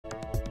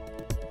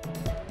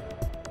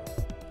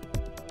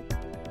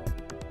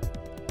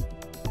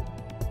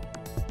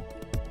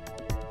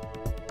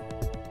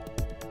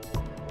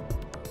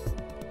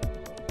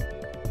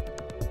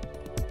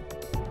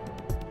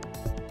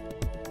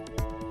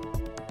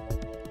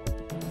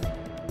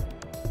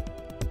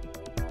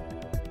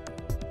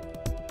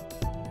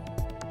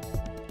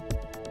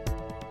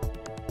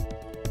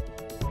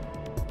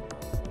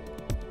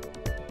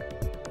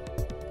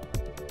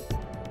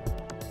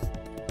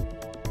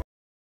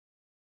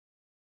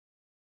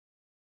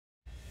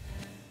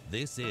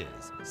This is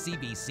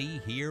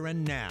CBC Here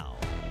and Now.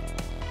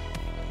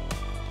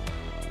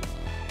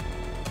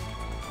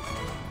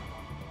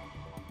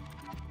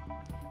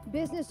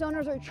 Business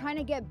owners are trying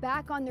to get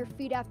back on their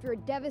feet after a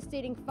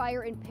devastating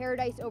fire in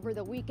Paradise over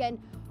the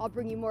weekend. I'll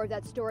bring you more of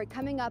that story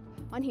coming up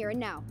on Here and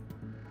Now.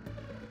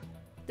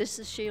 This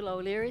is Sheila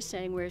O'Leary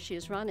saying where she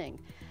is running,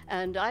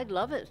 and I'd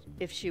love it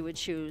if she would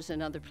choose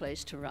another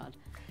place to run.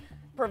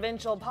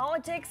 Provincial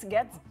politics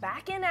gets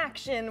back in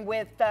action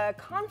with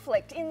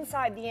conflict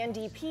inside the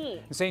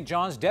NDP. St.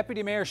 John's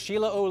Deputy Mayor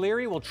Sheila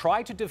O'Leary will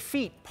try to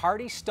defeat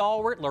party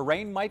stalwart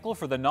Lorraine Michael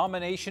for the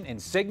nomination in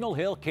Signal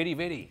Hill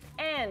Kitty-Vitty.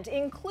 And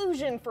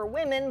inclusion for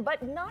women,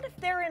 but not if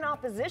they're in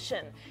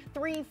opposition.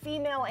 3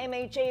 female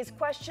MHAs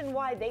question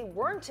why they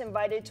weren't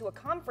invited to a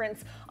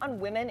conference on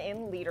women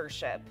in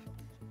leadership.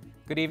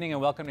 Good evening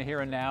and welcome to Here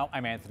and Now.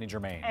 I'm Anthony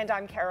Germain. And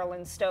I'm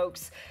Carolyn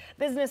Stokes.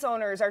 Business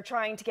owners are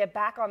trying to get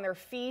back on their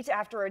feet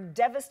after a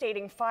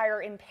devastating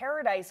fire in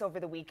Paradise over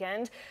the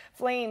weekend.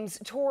 Flames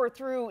tore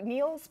through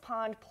Neil's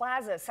Pond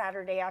Plaza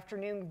Saturday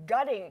afternoon,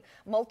 gutting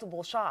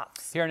multiple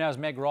shops. Here Now's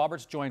Meg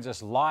Roberts joins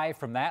us live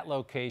from that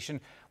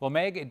location. Well,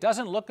 Meg, it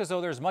doesn't look as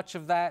though there's much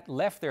of that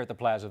left there at the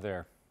plaza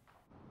there.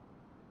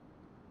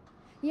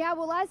 Yeah,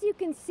 well, as you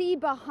can see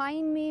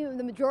behind me,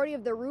 the majority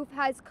of the roof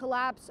has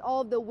collapsed.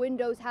 All of the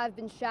windows have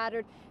been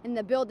shattered and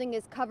the building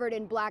is covered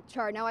in black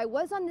char. Now, I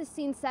was on the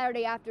scene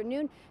Saturday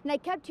afternoon and I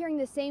kept hearing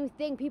the same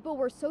thing. People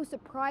were so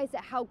surprised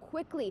at how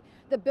quickly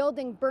the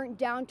building burnt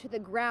down to the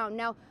ground.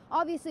 Now,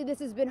 obviously, this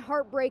has been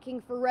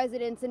heartbreaking for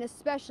residents and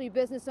especially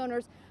business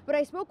owners, but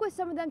I spoke with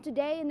some of them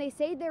today and they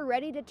say they're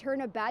ready to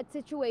turn a bad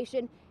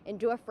situation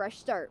into a fresh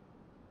start.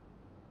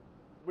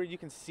 Where you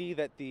can see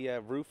that the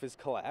roof is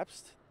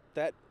collapsed.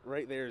 That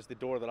right there is the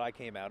door that I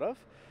came out of.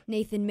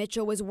 Nathan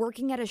Mitchell was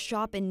working at a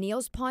shop in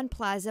Neil's Pond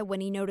Plaza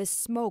when he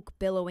noticed smoke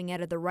billowing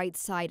out of the right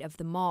side of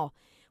the mall.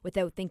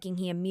 Without thinking,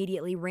 he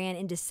immediately ran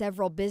into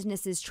several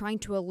businesses trying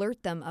to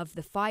alert them of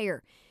the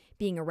fire.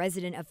 Being a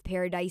resident of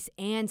Paradise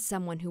and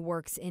someone who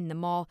works in the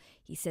mall,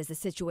 he says the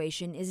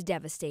situation is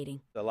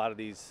devastating. A lot of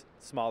these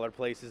smaller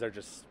places are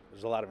just,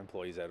 there's a lot of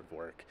employees out of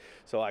work.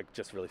 So I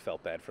just really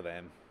felt bad for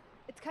them.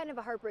 It's kind of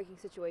a heartbreaking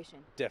situation.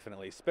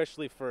 Definitely,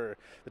 especially for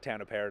the town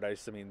of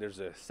Paradise. I mean,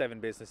 there's 7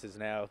 businesses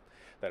now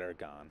that are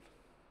gone.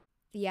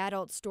 The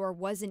adult store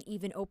wasn't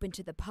even open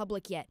to the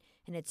public yet,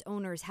 and its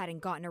owners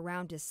hadn't gotten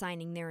around to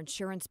signing their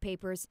insurance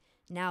papers.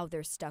 Now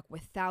they're stuck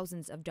with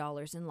thousands of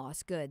dollars in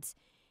lost goods.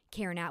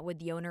 Karen Atwood,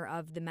 the owner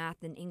of the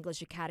Math and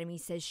English Academy,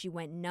 says she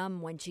went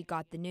numb when she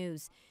got the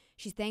news.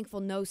 She's thankful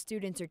no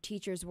students or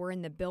teachers were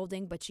in the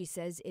building, but she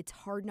says it's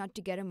hard not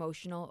to get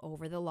emotional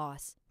over the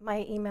loss.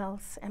 My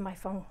emails and my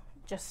phone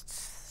just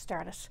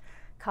started.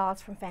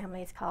 Calls from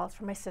families, calls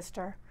from my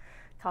sister,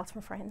 calls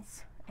from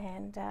friends,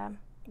 and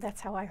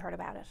that's how I heard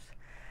about it.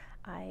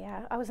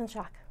 I was in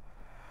shock.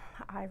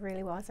 I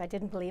really was. I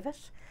didn't believe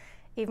it.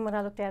 Even when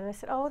I looked at it, I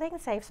said, oh, they can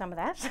save some of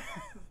that.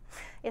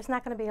 It's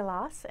not going to be a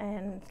loss,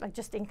 and like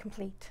just in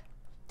complete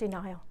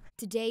denial.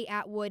 Today,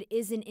 Atwood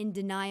isn't in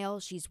denial.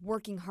 She's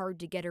working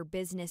hard to get her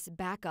business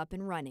back up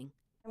and running.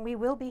 And we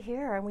will be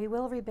here and we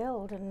will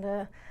rebuild,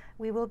 and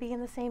we will be in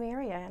the same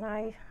area, and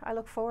I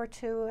look forward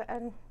to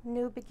a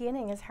new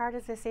beginning. As hard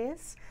as this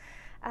is,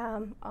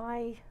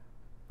 I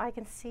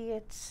can see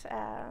it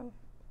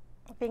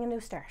being a new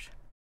start.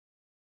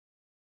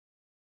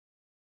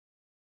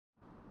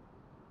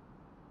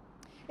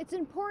 It's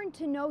important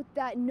to note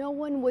that no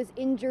one was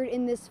injured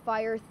in this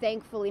fire,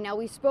 thankfully. Now,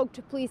 we spoke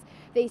to police.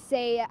 They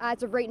say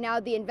as of right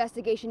now, the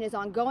investigation is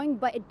ongoing,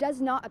 but it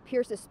does not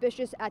appear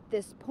suspicious at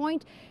this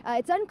point.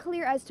 It's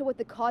unclear as to what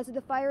the cause of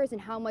the fire is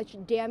and how much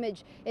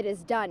damage it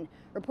has done.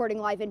 Reporting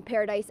live in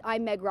Paradise,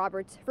 I'm Meg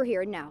Roberts for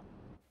Here and Now.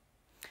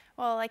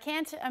 Well, I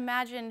can't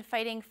imagine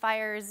fighting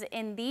fires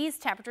in these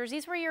temperatures.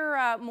 These were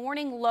your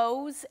morning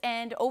lows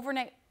and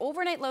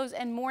overnight lows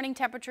and morning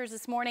temperatures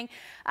this morning.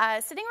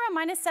 Sitting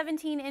around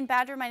 -17 in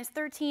Badger,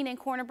 -13 in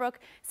Corner Brook.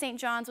 St.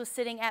 John's was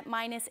sitting at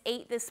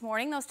 -8 this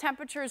morning. Those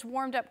temperatures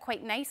warmed up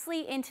quite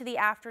nicely into the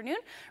afternoon,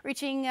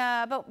 reaching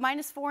about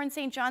 -4 in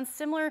St. John's.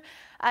 Similar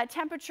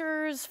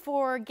temperatures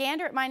for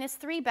Gander at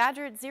 -3,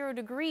 Badger at 0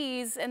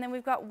 degrees. And then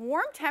we've got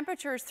warm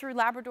temperatures through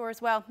Labrador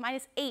as well.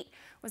 -8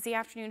 was the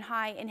afternoon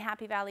high in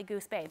Happy Valley,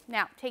 Goose Bay.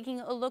 Now,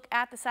 taking a look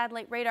at the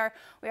satellite radar,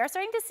 we are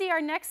starting to see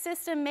our next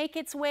system make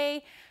its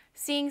way.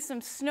 Seeing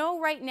some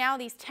snow right now.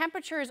 These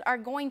temperatures are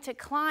going to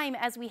climb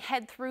as we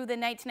head through the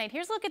night tonight.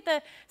 Here's a look at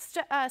the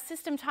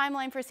system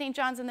timeline for St.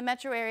 John's in the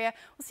metro area.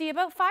 We'll see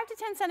about 5 to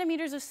 10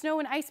 centimeters of snow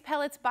and ice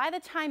pellets by the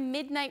time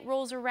midnight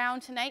rolls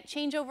around tonight.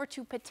 Change over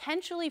to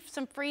potentially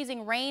some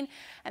freezing rain,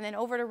 and then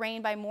over to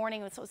rain by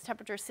morning with those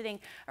temperatures sitting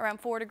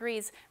around 4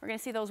 degrees. We're going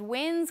to see those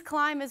winds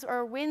climb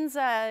winds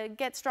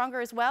get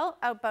stronger as well,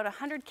 about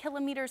 100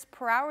 kilometers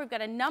per hour. We've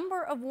got a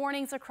number of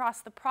warnings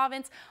across the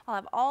province. I'll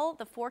have all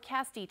the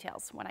forecast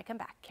details when I come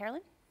back.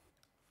 Carolyn?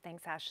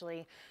 Thanks,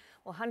 Ashley.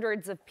 Well,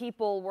 hundreds of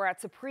people were at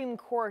Supreme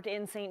Court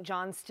in St.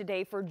 John's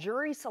today for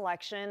jury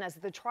selection as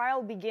the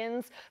trial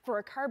begins for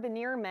a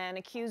Carbonear man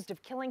accused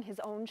of killing his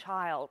own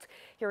child.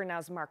 Here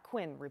Now's Mark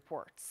Quinn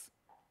reports.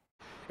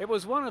 It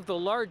was one of the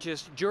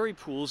largest jury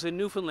pools in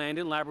Newfoundland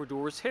and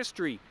Labrador's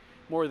history.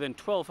 More than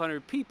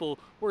 1,200 people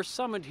were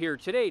summoned here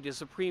today to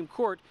Supreme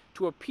Court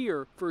to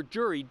appear for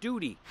jury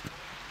duty.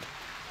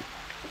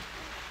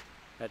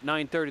 At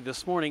 9:30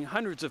 this morning,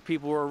 hundreds of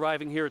people were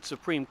arriving here at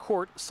Supreme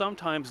Court,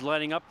 sometimes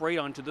lining up right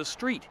onto the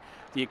street.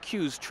 The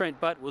accused, Trent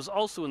Butt, was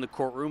also in the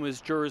courtroom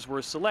as jurors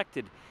were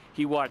selected.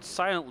 He watched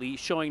silently,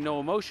 showing no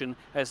emotion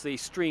as they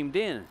streamed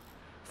in.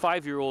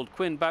 5-year-old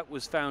Quinn Butt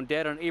was found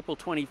dead on April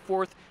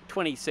 24,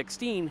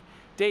 2016.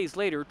 Days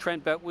later,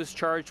 Trent Butt was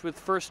charged with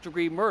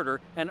first-degree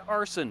murder and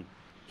arson.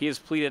 He has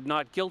pleaded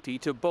not guilty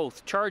to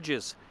both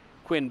charges.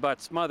 Quinn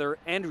Butt's mother,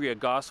 Andrea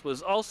Goss,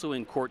 was also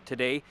in court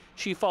today.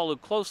 She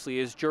followed closely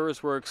as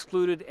jurors were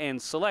excluded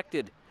and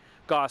selected.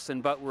 Goss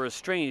and Butt were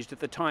estranged at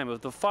the time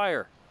of the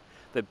fire.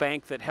 The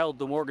bank that held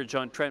the mortgage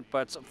on Trent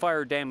Butt's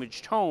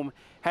fire-damaged home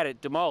had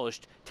it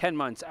demolished 10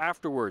 months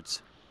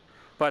afterwards.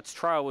 Butt's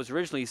trial was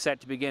originally set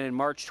to begin in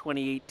March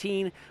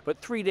 2018, but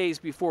 3 days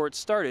before it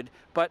started,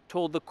 Butt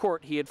told the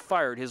court he had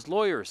fired his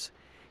lawyers.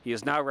 He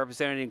is now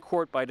represented in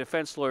court by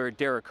defense lawyer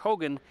Derek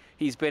Hogan.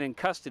 He's been in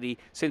custody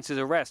since his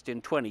arrest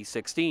in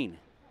 2016.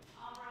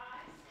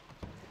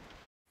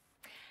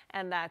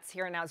 And that's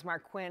Here and Now's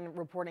Mark Quinn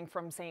reporting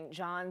from St.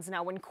 John's.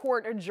 Now, when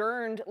court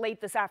adjourned late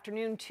this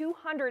afternoon,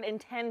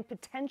 210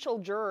 potential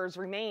jurors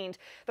remained.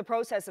 The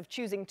process of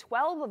choosing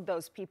 12 of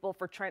those people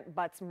for Trent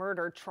Butt's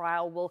murder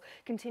trial will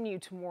continue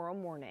tomorrow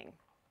morning.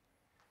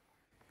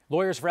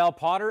 Lawyers for Al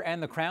Potter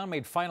and the Crown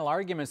made final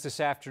arguments this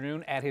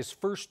afternoon at his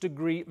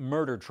first-degree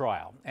murder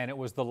trial. And it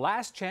was the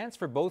last chance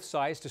for both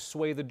sides to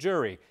sway the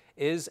jury.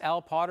 Is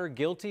Al Potter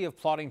guilty of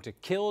plotting to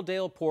kill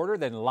Dale Porter,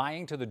 then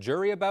lying to the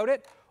jury about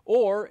it?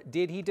 Or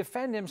did he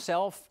defend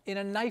himself in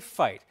a knife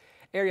fight?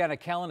 Ariana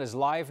Kellen is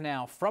live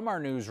now from our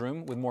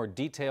newsroom with more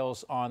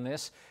details on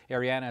this.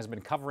 Ariana has been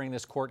covering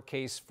this court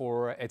case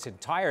for its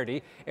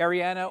entirety.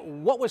 Ariana,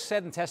 what was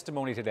said in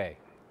testimony today?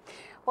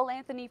 Well,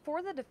 Anthony,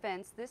 for the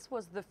defense, this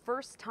was the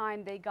first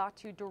time they got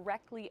to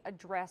directly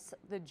address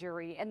the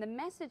jury. And the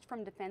message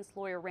from defense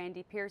lawyer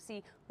Randy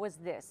Piercy was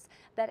this,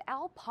 that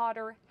Al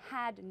Potter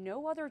had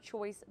no other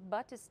choice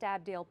but to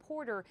stab Dale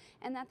Porter,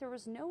 and that there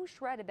was no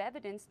shred of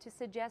evidence to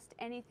suggest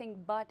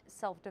anything but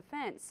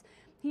self-defense.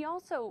 He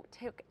also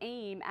took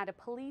aim at a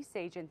police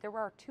agent. There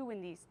are two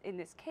in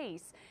this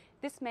case.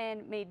 This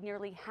man made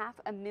nearly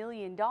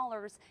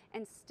 $500,000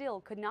 and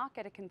still could not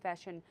get a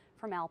confession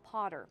from Al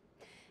Potter.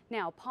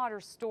 Now,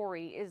 Potter's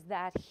story is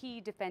that he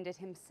defended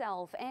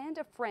himself and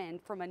a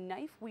friend from a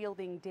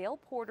knife-wielding Dale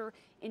Porter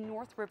in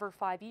North River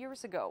 5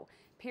 years ago.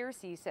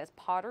 Piercy says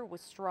Potter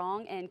was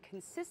strong and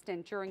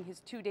consistent during his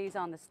 2 days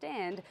on the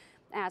stand.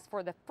 As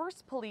for the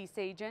first police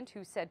agent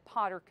who said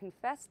Potter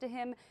confessed to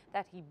him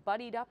that he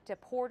buddied up to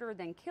Porter,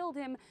 then killed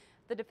him,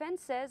 the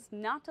defense says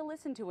not to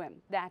listen to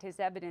him, that his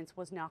evidence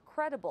was not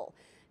credible.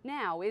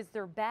 Now, is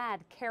there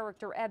bad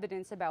character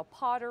evidence about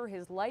Potter,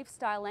 his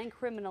lifestyle, and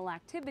criminal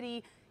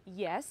activity?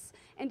 Yes.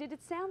 And did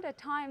it sound at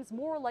times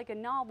more like a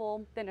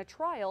novel than a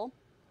trial?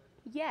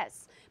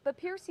 Yes. But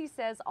Piercy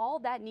says all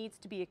that needs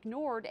to be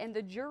ignored and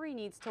the jury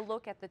needs to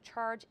look at the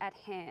charge at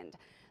hand.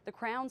 The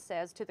Crown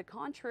says to the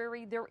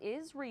contrary, there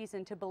is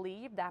reason to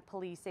believe that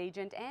police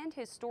agent and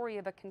his story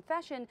of a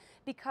confession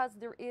because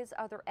there is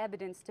other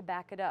evidence to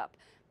back it up.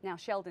 Now,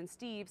 Sheldon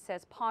Steve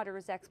says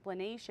Potter's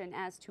explanation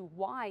as to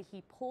why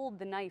he pulled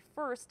the knife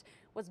first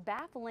was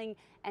baffling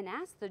and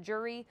asked the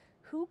jury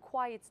who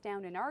quiets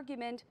down an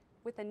argument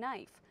with a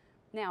knife.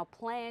 Now,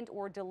 planned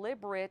or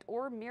deliberate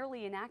or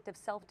merely an act of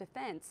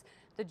self-defense,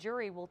 the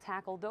jury will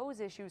tackle those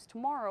issues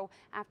tomorrow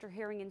after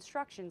hearing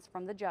instructions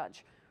from the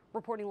judge.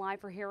 Reporting live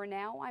for Here and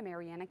Now, I'm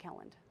Ariana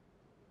Kelland.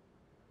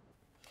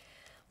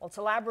 Well,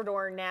 to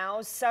Labrador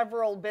now,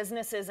 several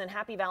businesses in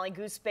Happy Valley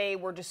Goose Bay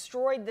were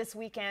destroyed this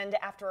weekend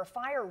after a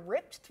fire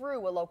ripped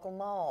through a local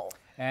mall.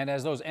 And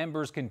as those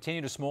embers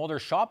continue to smolder,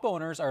 shop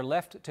owners are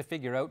left to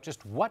figure out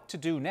just what to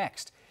do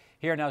next.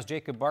 Here Now's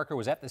Jacob Barker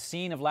was at the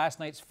scene of last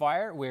night's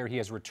fire, where he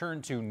has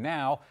returned to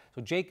now.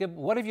 So Jacob,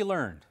 what have you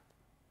learned?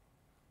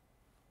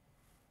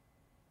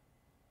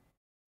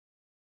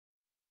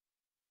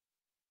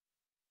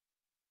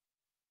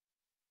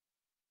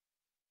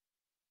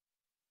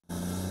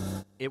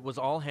 It was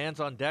all hands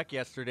on deck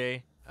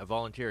yesterday. A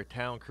volunteer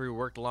town crew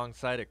worked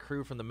alongside a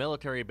crew from the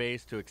military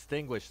base to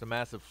extinguish the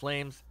massive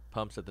flames.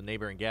 Pumps at the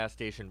neighboring gas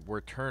station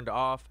were turned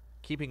off.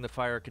 Keeping the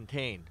fire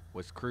contained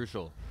was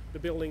crucial. The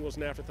building was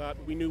an afterthought.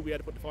 We knew we had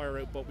to put the fire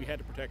out, but we had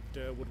to protect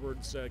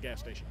Woodward's gas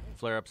station.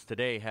 Flare-ups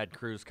today had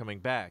crews coming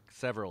back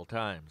several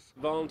times.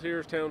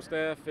 Volunteers, town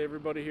staff,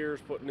 everybody here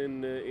is putting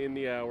in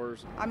the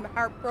hours. I'm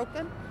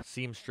heartbroken.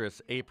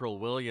 Seamstress April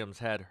Williams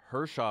had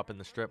her shop in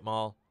the strip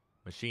mall.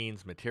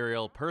 Machines,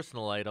 material,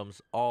 personal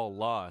items all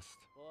lost.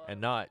 And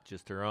not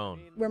just her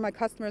own. Where my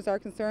customers are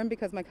concerned,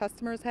 because my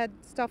customers had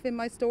stuff in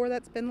my store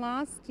that's been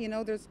lost. You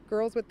know, there's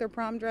girls with their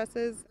prom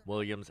dresses.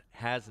 Williams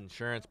has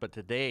insurance, but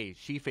today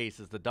she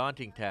faces the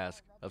daunting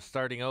task of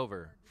starting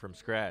over from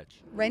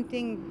scratch.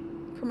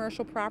 Renting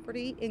commercial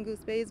property in Goose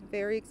Bay is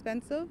very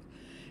expensive.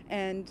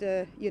 And,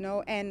 you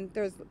know, and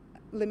there's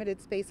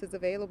limited spaces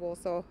available.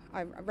 So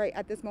right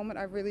at this moment,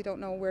 I really don't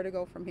know where to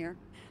go from here.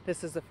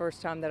 This is the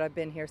first time that I've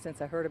been here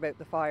since I heard about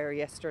the fire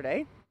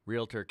yesterday.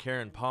 Realtor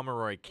Karen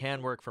Pomeroy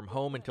can work from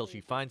home until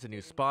she finds a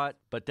new spot,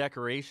 but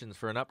decorations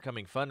for an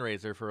upcoming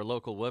fundraiser for a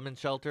local women's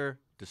shelter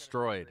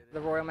destroyed. The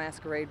Royal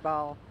Masquerade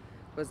Ball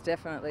was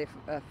definitely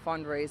a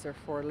fundraiser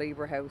for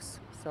Libra House,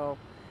 so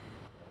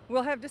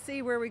we'll have to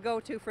see where we go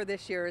to for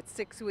this year. It's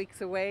 6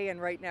 weeks away,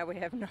 and right now we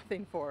have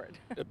nothing for it.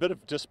 A bit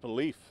of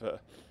disbelief.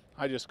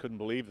 I just couldn't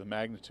believe the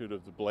magnitude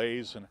of the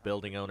blaze. And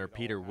building owner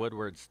Peter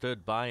Woodward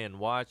stood by and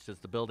watched as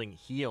the building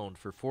he owned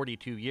for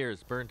 42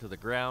 years burned to the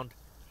ground.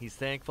 He's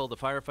thankful the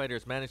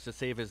firefighters managed to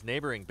save his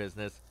neighboring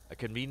business, a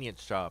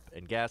convenience shop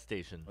and gas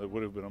station. It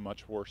would have been a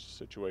much worse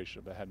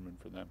situation if it hadn't been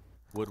for them.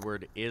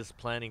 Woodward is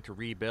planning to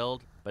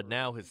rebuild, but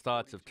now his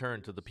thoughts have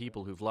turned to the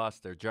people who've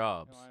lost their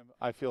jobs.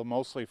 I feel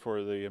mostly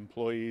for the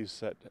employees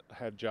that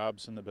had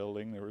jobs in the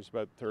building. There was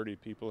about 30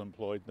 people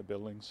employed in the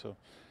building, so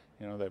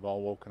they've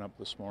all woken up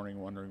this morning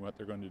wondering what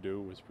they're going to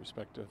do with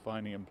respect to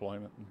finding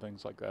employment and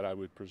things like that, I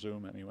would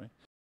presume anyway.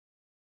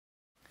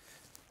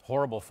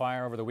 Horrible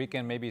fire over the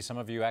weekend. Maybe some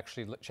of you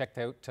actually checked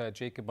out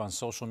Jacob on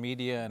social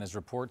media and his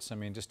reports. I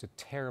mean, just a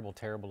terrible,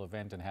 terrible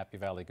event in Happy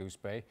Valley Goose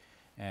Bay.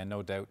 And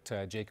no doubt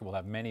Jacob will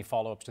have many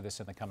follow-ups to this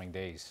in the coming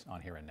days on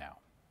Here and Now.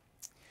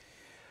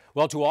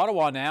 Well, to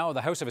Ottawa now.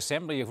 The House of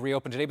Assembly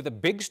reopened today, but the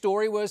big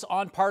story was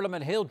on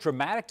Parliament Hill.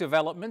 Dramatic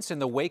developments in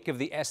the wake of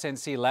the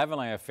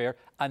SNC-Lavalin affair.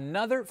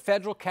 Another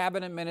federal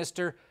cabinet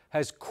minister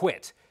has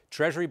quit.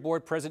 Treasury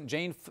Board President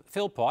Jane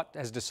Philpott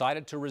has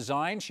decided to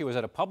resign. She was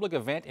at a public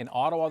event in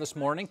Ottawa this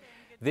morning.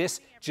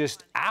 This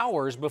just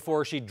hours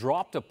before she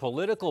dropped a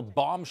political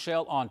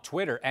bombshell on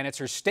Twitter. And it's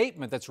her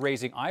statement that's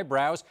raising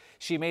eyebrows.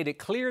 She made it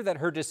clear that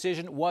her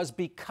decision was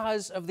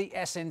because of the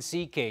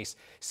SNC case,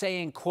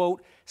 saying,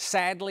 quote,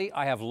 "Sadly,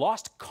 I have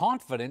lost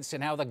confidence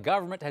in how the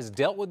government has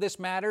dealt with this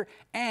matter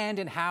and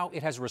in how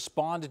it has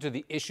responded to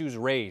the issues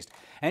raised."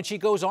 And she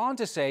goes on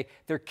to say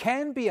there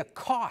can be a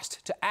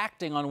cost to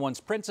acting on one's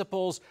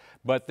principles,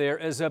 but there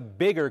is a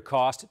bigger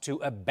cost to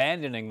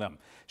abandoning them.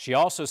 She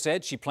also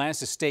said she plans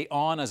to stay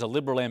on as a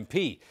Liberal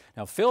MP.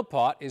 Now,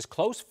 Philpott is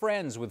close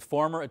friends with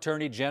former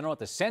Attorney General at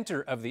the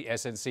center of the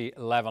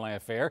SNC-Lavalin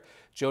affair,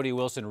 Jody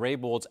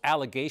Wilson-Raybould's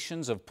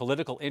allegations of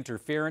political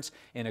interference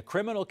in a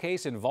criminal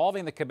case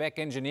involving the Quebec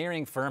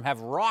engineering firm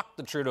have rocked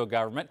the Trudeau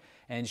government,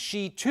 and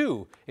she,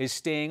 too, is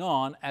staying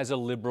on as a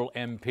Liberal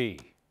MP.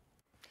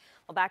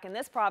 Well, back in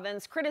this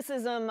province,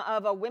 criticism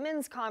of a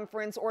women's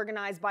conference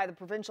organized by the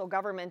provincial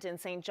government in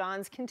St.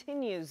 John's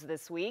continues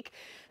this week.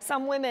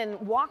 Some women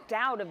walked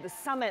out of the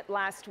summit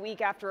last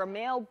week after a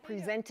male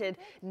presented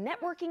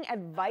networking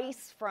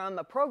advice from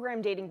a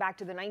program dating back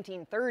to the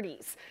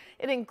 1930s.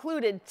 It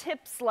included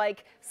tips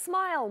like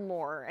smile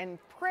more and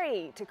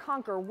pray to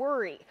conquer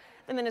worry.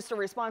 The minister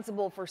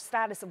responsible for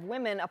status of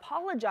women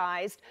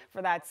apologized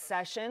for that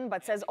session,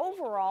 but says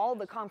overall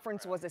the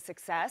conference was a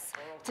success.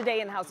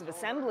 Today in the House of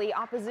Assembly,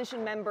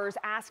 opposition members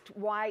asked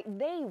why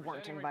they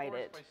weren't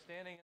invited.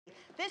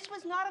 This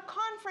was not a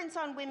conference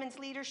on women's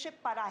leadership,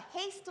 but a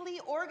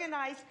hastily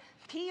organized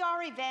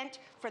PR event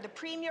for the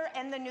Premier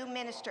and the new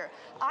minister.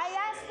 I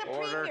asked the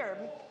Premier,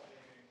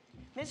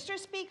 Mr.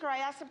 Speaker, I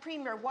asked the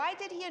Premier, why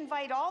did he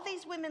invite all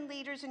these women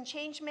leaders and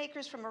change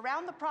makers from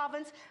around the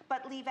province,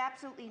 but leave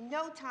absolutely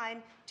no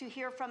time to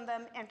hear from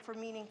them and for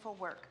meaningful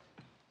work?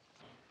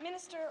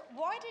 Minister,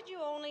 why did you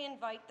only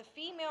invite the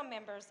female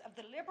members of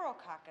the Liberal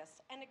caucus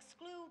and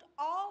exclude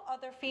all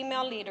other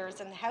female leaders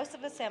in the House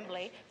of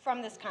Assembly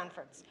from this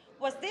conference?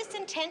 Was this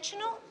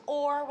intentional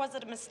or was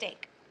it a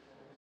mistake?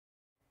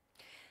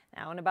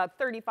 Now, in about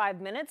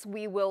 35 minutes,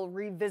 we will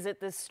revisit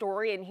this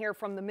story and hear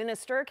from the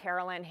minister,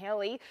 Carol-Ann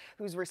Haley,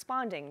 who's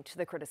responding to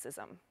the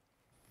criticism.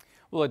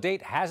 Well, a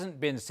date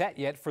hasn't been set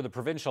yet for the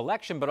provincial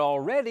election, but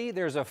already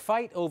there's a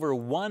fight over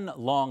one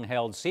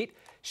long-held seat.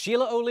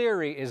 Sheila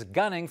O'Leary is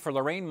gunning for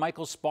Lorraine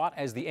Michael's spot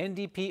as the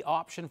NDP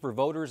option for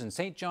voters in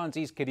St. John's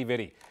East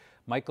Kitty-Vitty.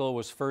 Michael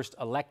was first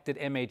elected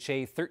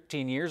MHA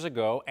 13 years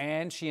ago,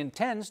 and she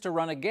intends to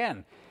run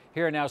again.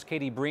 Here Now's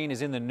Katie Breen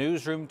is in the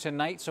newsroom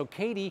tonight. So,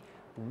 Katie,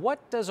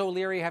 what does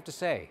O'Leary have to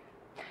say?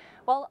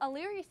 Well,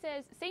 O'Leary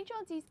says St.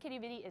 John's East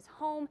Kitty-Vitty is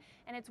home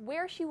and it's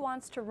where she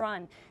wants to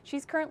run.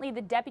 She's currently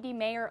the deputy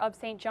mayor of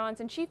St.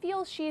 John's and she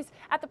feels she's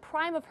at the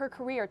prime of her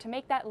career to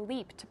make that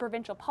leap to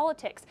provincial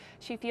politics.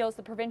 She feels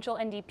the provincial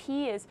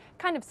NDP is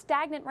kind of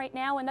stagnant right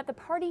now and that the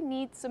party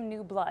needs some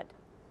new blood.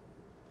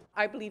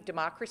 I believe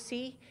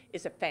democracy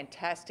is a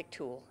fantastic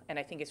tool, and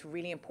I think it's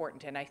really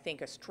important. And I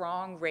think a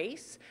strong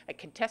race, a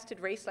contested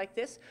race like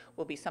this,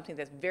 will be something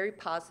that's very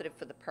positive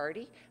for the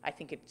party. I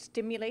think it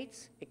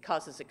stimulates, it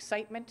causes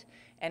excitement,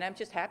 and I'm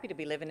just happy to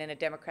be living in a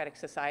democratic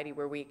society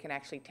where we can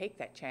actually take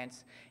that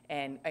chance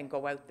and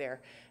go out there.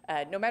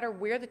 No matter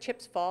where the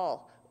chips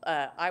fall,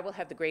 I will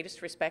have the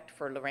greatest respect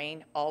for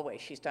Lorraine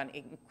always. She's done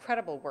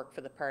incredible work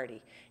for the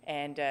party,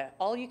 and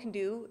all you can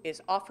do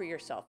is offer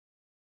yourself.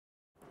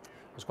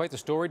 There's quite the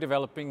story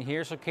developing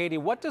here. So, Katie,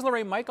 what does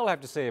Lorraine Michael have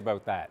to say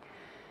about that?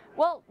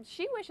 Well,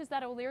 she wishes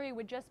that O'Leary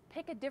would just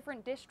pick a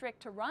different district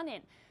to run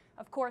in.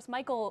 Of course,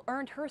 Michael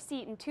earned her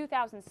seat in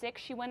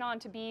 2006. She went on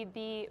to be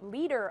the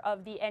leader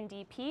of the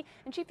NDP,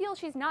 and she feels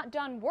she's not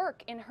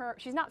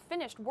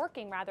finished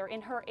working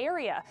in her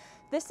area.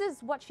 This is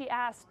what she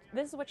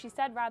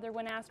said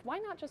when asked, why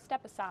not just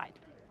step aside?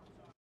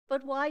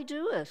 But why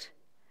do it?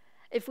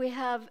 If we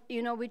have,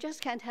 we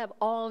just can't have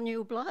all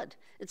new blood.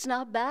 It's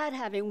not bad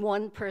having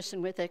one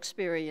person with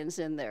experience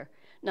in there.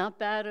 Not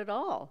bad at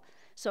all.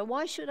 So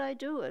why should I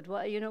do it?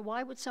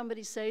 Why would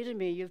somebody say to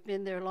me, you've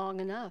been there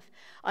long enough?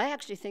 I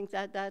actually think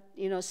that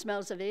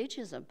smells of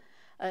ageism.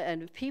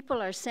 And if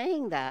people are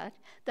saying that,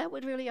 that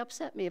would really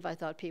upset me if I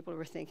thought people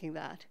were thinking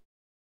that.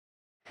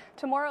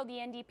 Tomorrow, the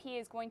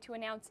NDP is going to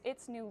announce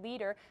its new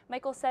leader.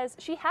 Michael says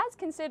she has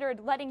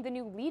considered letting the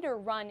new leader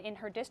run in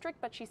her district,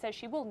 but she says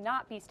she will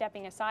not be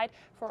stepping aside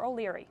for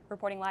O'Leary.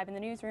 Reporting live in the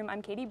newsroom,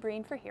 I'm Katie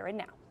Breen for Here and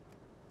Now.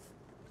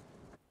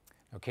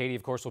 Now, Katie,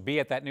 of course, will be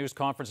at that news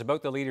conference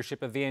about the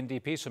leadership of the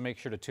NDP, so make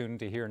sure to tune in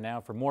to Here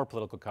Now for more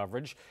political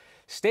coverage.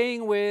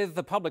 Staying with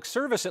the public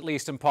service, at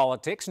least in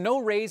politics, no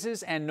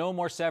raises and no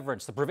more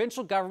severance. The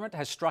provincial government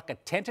has struck a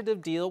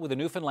tentative deal with the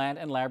Newfoundland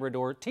and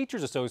Labrador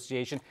Teachers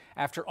Association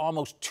after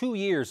almost 2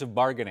 years of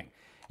bargaining.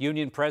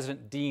 Union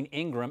President Dean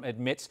Ingram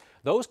admits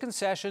those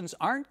concessions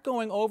aren't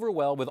going over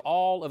well with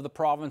all of the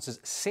province's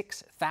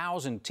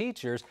 6,000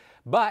 teachers,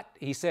 but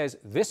he says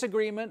this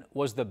agreement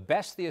was the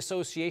best the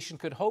association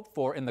could hope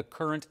for in the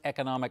current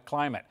economic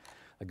climate.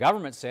 The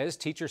government says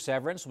teacher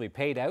severance will be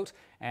paid out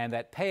and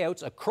that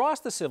payouts across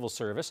the civil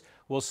service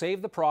will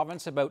save the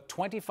province about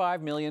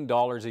 $25 million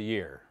a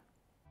year.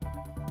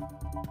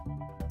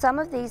 Some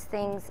of these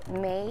things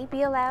may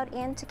be allowed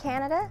into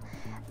Canada.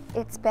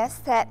 It's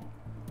best that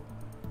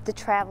the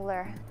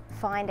traveler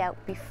find out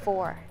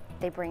before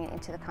they bring it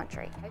into the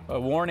country. A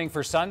warning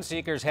for sun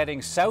seekers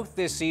heading south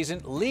this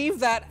season: leave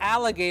that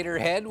alligator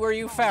head where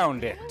you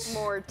found it.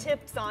 More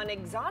tips on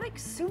exotic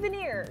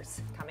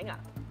souvenirs coming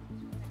up.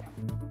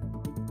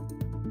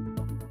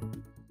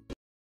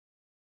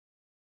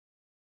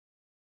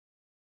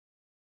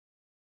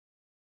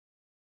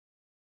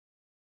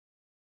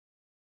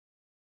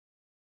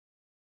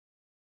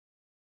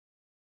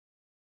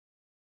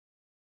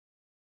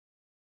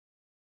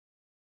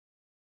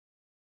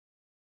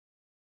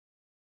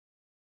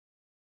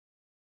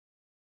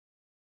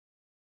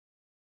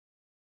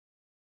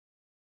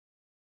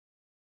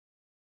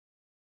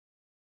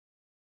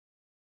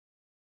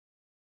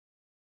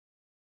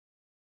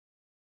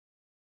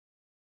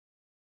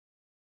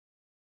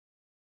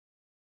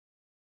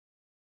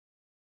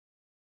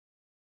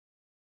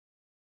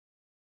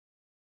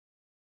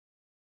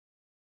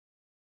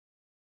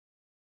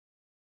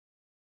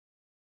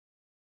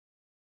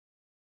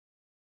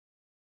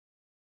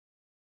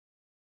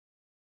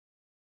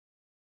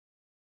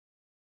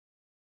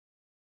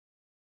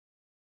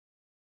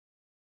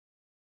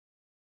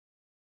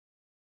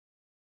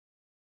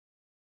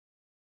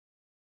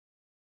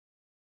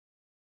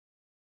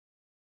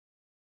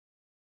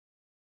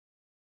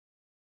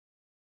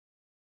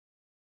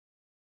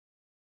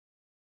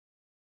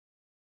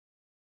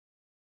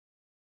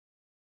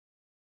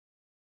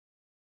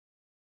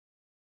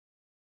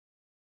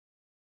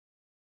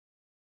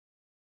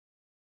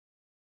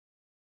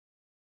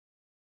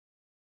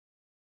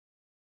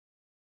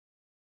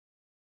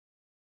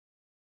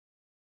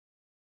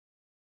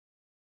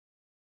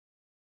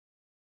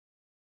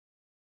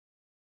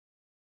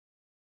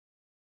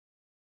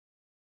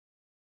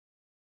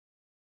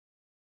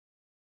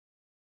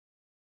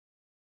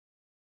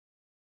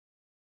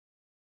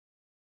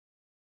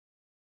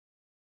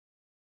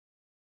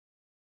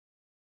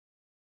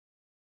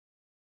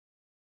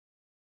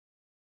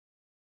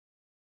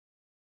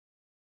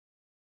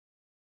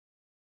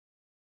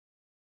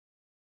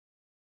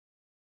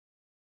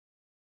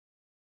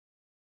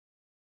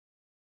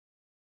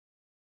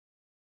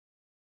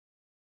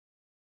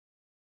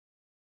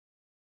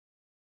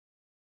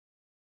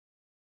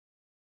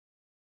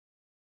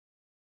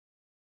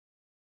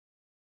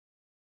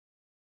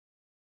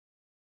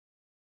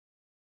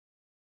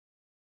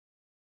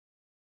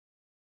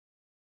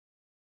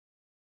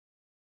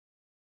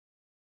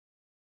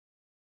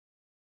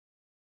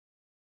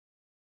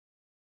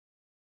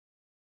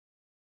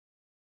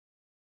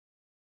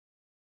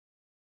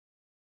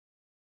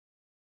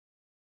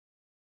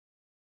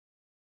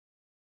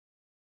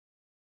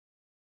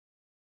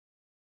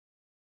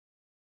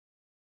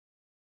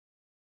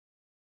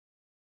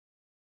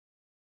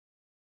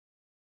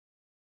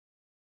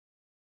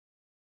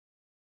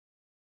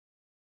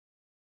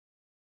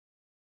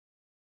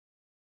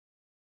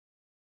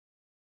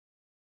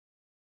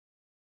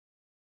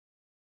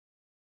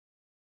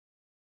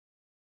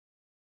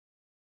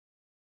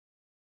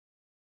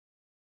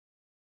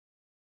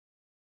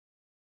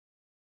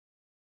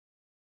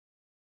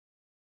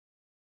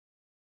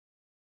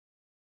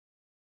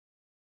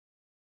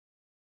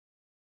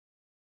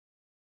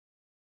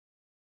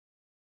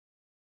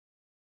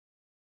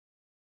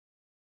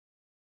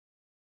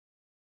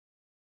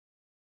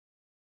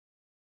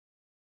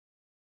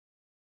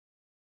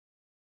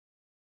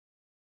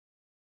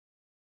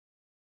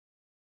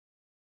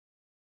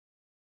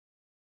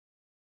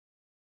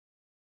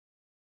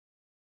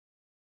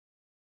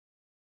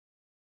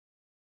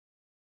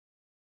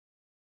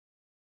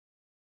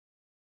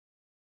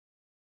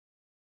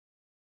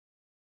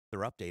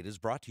 Their update is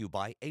brought to you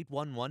by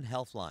 811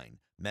 Healthline.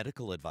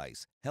 Medical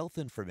advice, health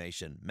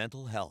information,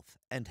 mental health,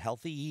 and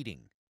healthy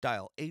eating.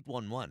 Dial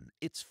 811.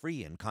 It's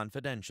free and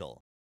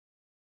confidential.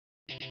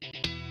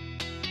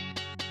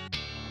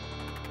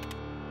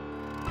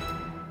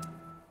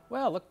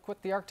 Well, look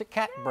what the Arctic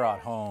cat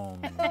brought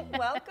home.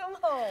 Welcome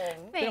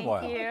home. Thank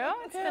while. you.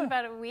 It's been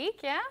about a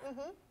week, yeah?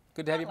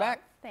 Good to have you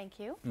back. Thank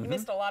you. You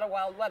missed a lot of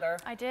wild weather.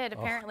 I did,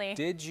 apparently. Oh,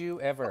 did you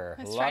ever?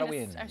 I A was lot trying of to-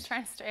 wind. I was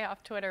trying to stay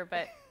off Twitter,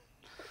 but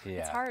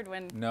Yeah. it's hard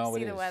when No, you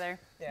see it the is. weather.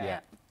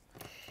 Yeah.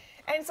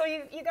 And so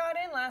you got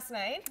in last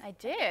night. I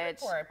did.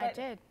 I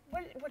did.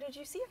 What did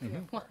you see?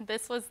 Well,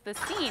 this was the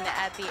scene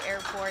at the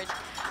airport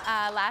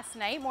last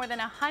night. More than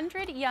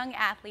 100 young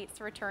athletes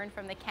returned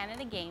from the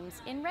Canada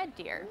Games in Red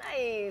Deer.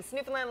 Nice.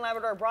 Newfoundland and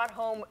Labrador brought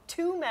home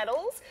 2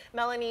 medals.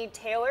 Melanie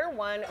Taylor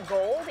won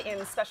gold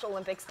in Special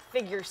Olympics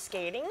figure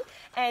skating,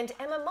 and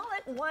Emma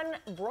Mullett won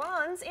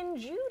bronze in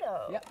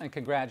judo. Yeah, and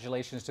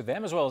congratulations to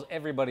them as well as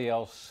everybody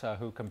else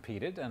who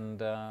competed.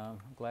 And I'm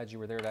glad you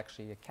were there to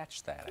actually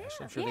catch that. Ashley.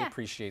 I'm sure they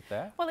appreciate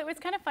that. Well, it was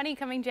kind of funny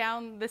coming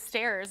down the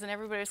stairs and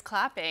everybody was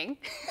clapping.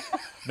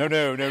 No,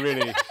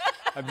 really.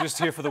 I'm just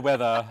here for the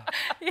weather.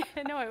 Yeah,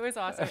 no, it was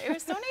awesome. It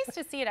was so nice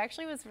to see. It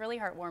actually was really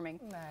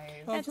heartwarming. Nice.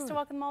 And just to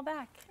welcome them all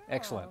back.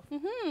 Excellent.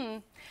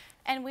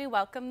 And we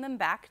welcome them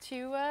back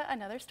to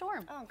another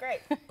storm. Oh,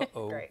 great.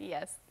 Great.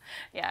 Yes.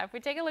 Yeah, if we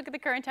take a look at the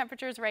current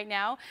temperatures right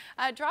now,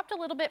 dropped a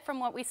little bit from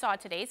what we saw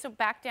today. So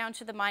back down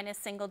to the minus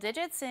single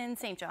digits in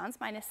St. John's,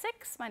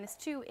 -6,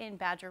 -2 in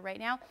Badger right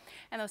now.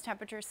 And those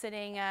temperatures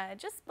sitting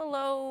just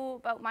below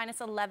about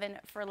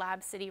 -11 for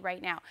Lab City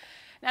right now.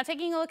 Now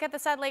taking a look at the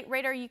satellite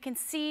radar, you can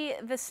see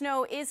the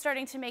snow is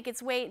starting to make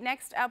its way.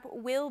 Next up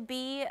will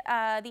be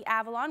the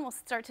Avalon. We'll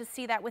start to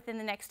see that within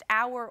the next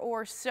hour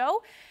or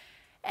so.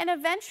 And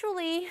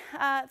eventually,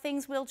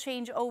 things will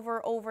change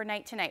over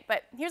overnight tonight.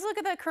 But here's a look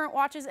at the current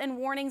watches and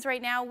warnings right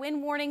now.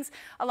 Wind warnings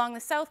along the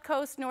south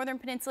coast, northern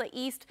peninsula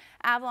east,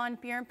 Avalon,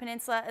 Burin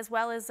Peninsula, as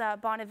well as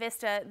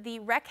Bonavista. The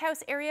Wreck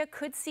House area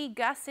could see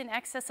gusts in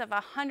excess of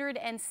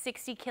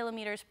 160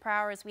 kilometers per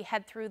hour as we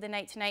head through the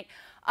night tonight.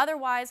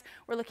 Otherwise,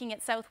 we're looking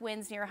at south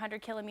winds near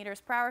 100 kilometers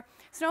per hour.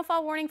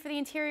 Snowfall warning for the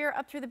interior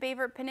up through the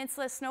Bayvert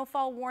Peninsula.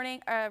 Snowfall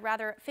warning,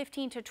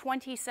 15 to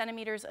 20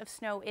 centimeters of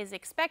snow is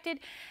expected.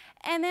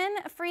 And then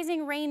a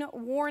freezing rain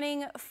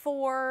warning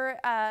for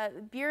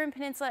Burin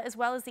Peninsula as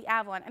well as the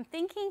Avalon. I'm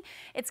thinking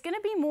it's going to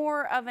be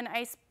more of an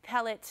ice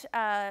pellet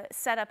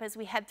setup as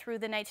we head through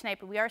the night tonight,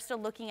 but we are still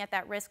looking at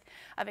that risk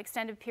of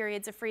extended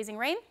periods of freezing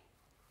rain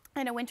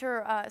and a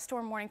winter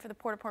storm warning for the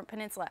Port-au-Prince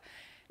Peninsula.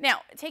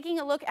 Now, taking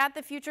a look at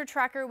the future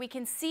tracker, we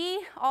can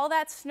see all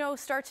that snow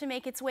start to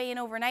make its way in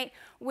overnight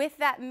with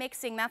that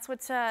mixing. That's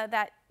what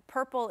that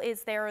purple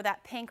is there, or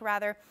that pink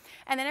rather.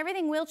 And then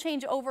everything will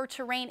change over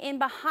to rain. In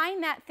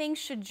behind that, things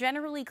should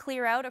generally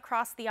clear out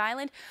across the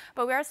island,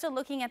 but we are still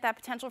looking at that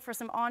potential for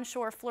some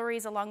onshore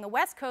flurries along the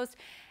west coast.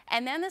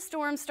 And then the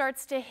storm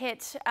starts to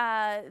hit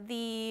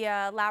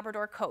the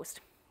Labrador coast.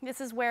 This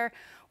is where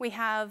we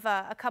have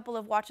a couple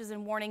of watches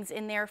and warnings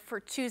in there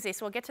for Tuesday,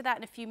 so we'll get to that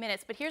in a few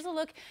minutes. But here's a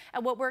look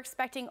at what we're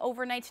expecting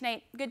overnight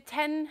tonight. Good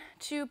 10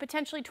 to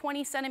potentially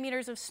 20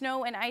 centimeters of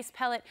snow and ice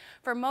pellet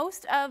for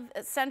most of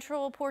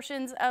central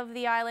portions of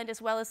the island,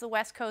 as well as the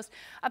west coast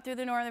up through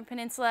the northern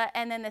peninsula,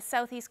 and then the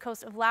southeast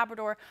coast of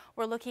Labrador.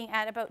 We're looking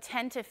at about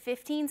 10 to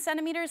 15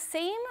 centimeters.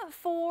 Same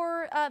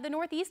for the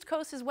northeast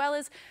coast as well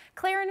as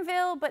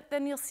Clarenville, but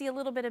then you'll see a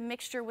little bit of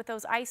mixture with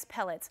those ice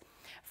pellets.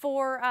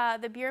 For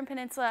the Burin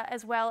Peninsula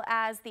as well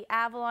as the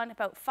Avalon,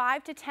 about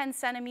 5 to 10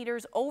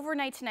 centimeters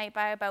overnight tonight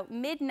by about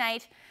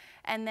midnight,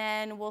 and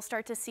then we'll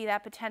start to see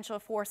that potential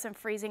for some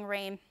freezing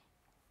rain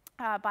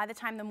by the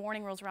time the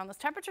morning rolls around. Those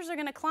temperatures are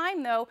going to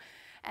climb though,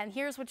 and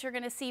here's what you're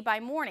going to see by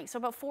morning. So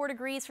about 4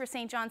 degrees for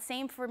St. John,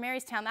 same for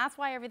Marystown. That's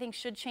why everything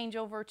should change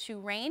over to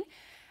rain.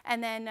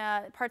 And then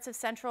parts of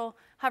central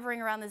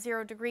hovering around the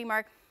 0 degree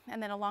mark.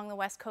 And then along the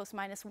west coast,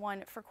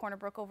 -1 for Corner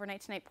Brook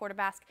overnight tonight. Port aux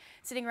Basques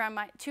sitting around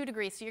 2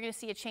 degrees, so you're going to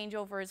see a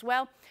changeover as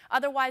well.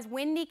 Otherwise,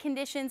 windy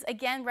conditions.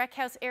 Again, Wreck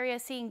House area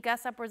seeing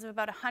gusts upwards of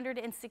about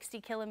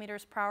 160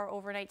 kilometers per hour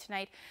overnight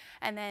tonight.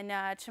 And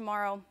then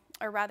tomorrow,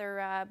 or rather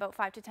about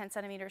 5 to 10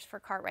 centimeters for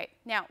Cartwright.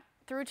 Now,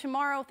 through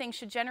tomorrow, things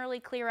should generally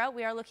clear out.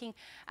 We are looking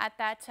at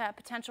that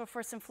potential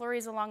for some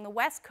flurries along the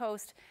west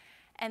coast.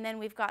 And then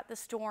we've got the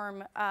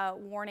storm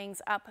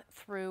warnings up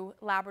through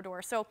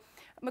Labrador. So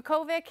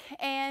Makovic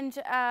and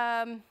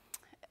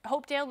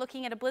Hopedale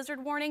looking at a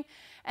blizzard warning,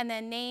 and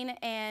then Nain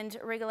and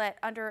Rigolette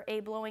under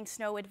a blowing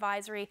snow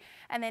advisory.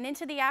 And then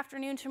into the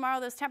afternoon tomorrow,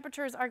 those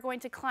temperatures are going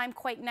to climb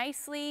quite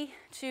nicely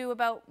to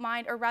about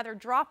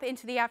drop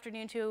into the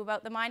afternoon to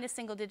about the minus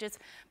single digits,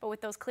 but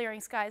with those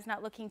clearing skies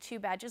not looking too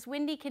bad. Just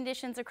windy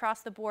conditions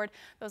across the board,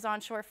 those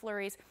onshore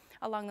flurries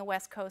along the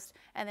west coast,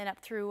 and then up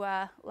through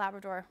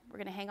Labrador. We're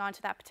going to hang on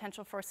to that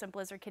potential for some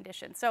blizzard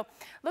conditions. So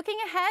looking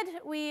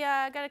ahead, we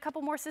got a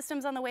couple more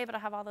systems on the way, but I'll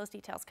have all those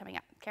details coming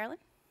up. Carolyn?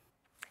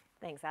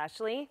 Thanks,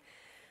 Ashley.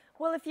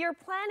 Well, if you're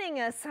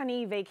planning a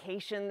sunny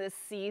vacation this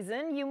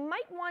season, you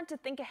might want to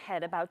think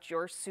ahead about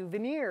your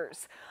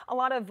souvenirs. A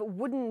lot of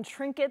wooden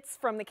trinkets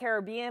from the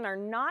Caribbean are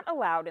not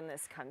allowed in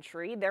this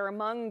country. They're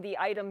among the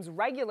items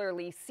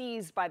regularly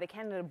seized by the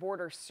Canada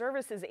Border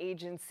Services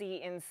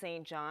Agency in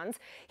St. John's.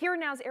 Here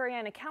Now's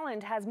Ariana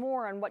Kelland has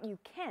more on what you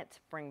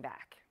can't bring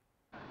back.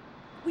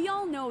 We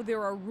all know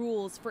there are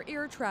rules for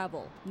air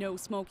travel. No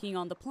smoking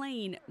on the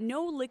plane,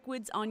 no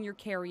liquids on your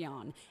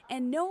carry-on,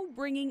 and no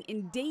bringing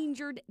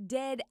endangered,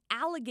 dead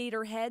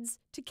alligator heads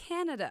to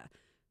Canada.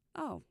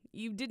 Oh,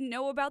 you didn't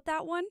know about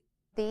that one?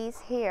 These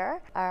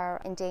here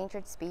are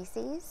endangered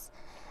species,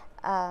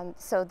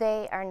 so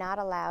they are not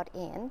allowed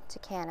in to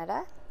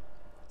Canada.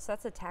 So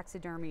that's a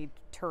taxidermied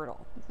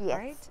turtle, yes,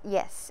 right?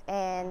 Yes,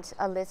 and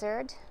a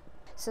lizard.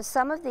 So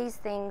some of these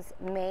things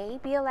may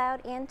be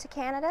allowed into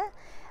Canada.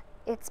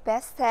 It's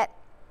best that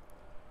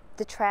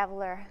the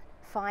traveler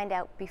find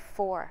out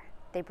before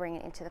they bring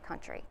it into the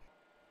country.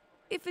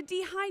 If a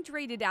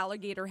dehydrated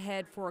alligator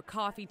head for a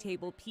coffee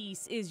table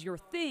piece is your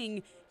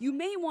thing, you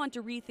may want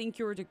to rethink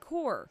your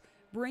decor.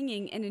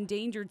 Bringing an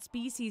endangered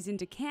species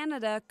into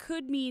Canada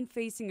could mean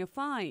facing a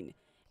fine.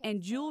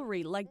 And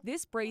jewelry like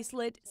this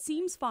bracelet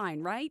seems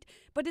fine, right?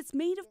 But it's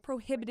made of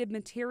prohibited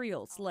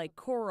materials like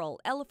coral,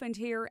 elephant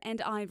hair,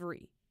 and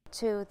ivory.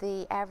 To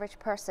the average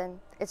person,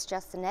 it's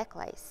just a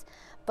necklace.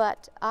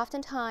 But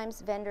oftentimes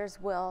vendors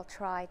will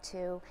try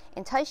to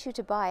entice you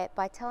to buy it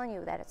by telling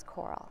you that it's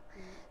coral.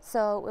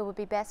 So it would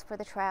be best for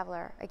the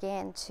traveler,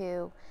 again,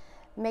 to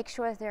make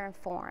sure that they're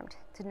informed,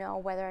 to know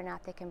whether or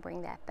not they can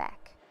bring that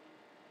back.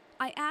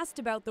 I asked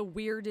about the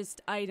weirdest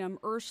item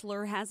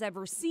Urschler has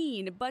ever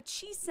seen, but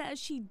she says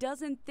she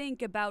doesn't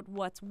think about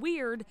what's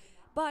weird,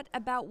 but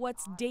about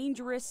what's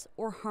dangerous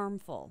or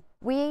harmful.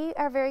 We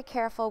are very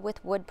careful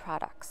with wood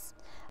products.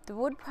 The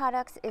wood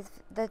products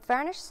the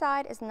varnish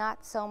side is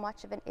not so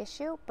much of an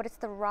issue, but it's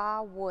the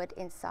raw wood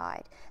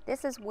inside.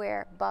 This is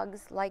where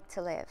bugs like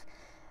to live.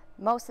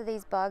 Most of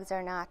these bugs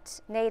are not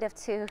native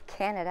to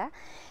Canada,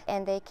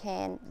 and they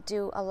can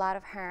do a lot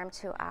of harm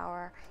to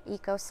our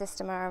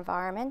ecosystem, our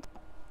environment.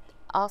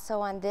 Also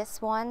on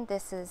this one,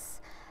 this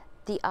is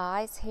the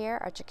eyes here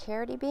are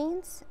Jacarity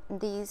beans.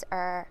 These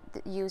are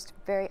used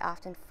very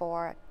often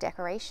for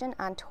decoration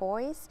on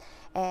toys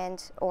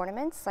and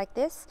ornaments like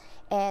this,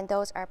 and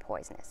those are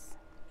poisonous.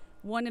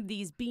 One of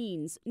these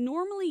beans,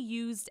 normally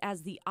used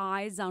as the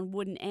eyes on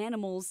wooden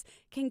animals,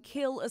 can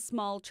kill a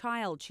small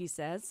child, she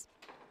says.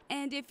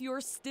 And if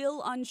you're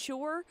still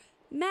unsure,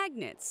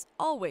 magnets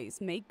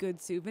always make good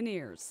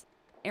souvenirs.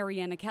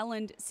 Ariana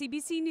Kelland,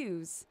 CBC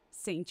News,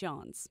 St.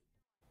 John's.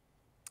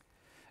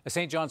 The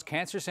St. John's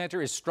Cancer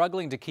Centre is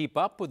struggling to keep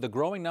up with the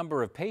growing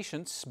number of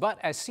patients, but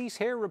as Cease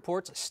Hair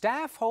reports,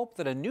 staff hope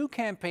that a new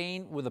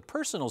campaign with a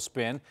personal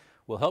spin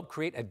will help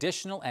create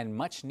additional and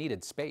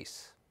much-needed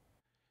space.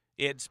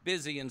 It's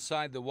busy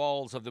inside the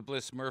walls of the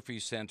Bliss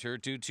Murphy Centre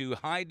due to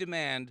high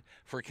demand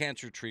for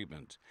cancer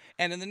treatment.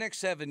 And in the next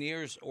 7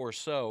 years or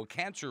so,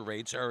 cancer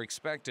rates are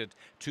expected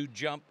to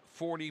jump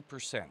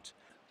 40%.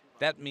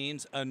 That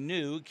means a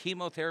new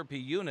chemotherapy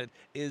unit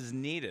is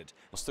needed.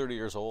 It's 30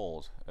 years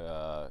old.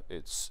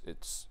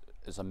 It's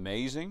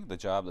amazing the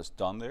job that's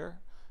done there,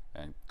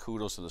 and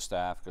kudos to the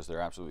staff because they're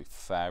absolutely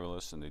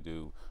fabulous and they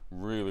do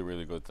really,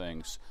 really good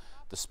things.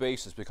 The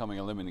space is becoming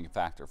a limiting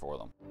factor for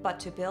them. But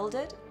to build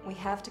it, we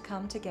have to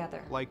come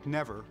together. Like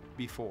never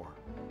before.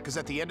 Because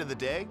at the end of the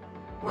day,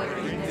 we're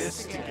in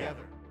this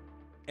together.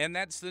 And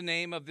that's the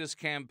name of this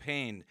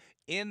campaign.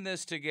 In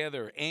This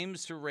Together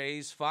aims to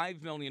raise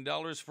 $5 million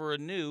for a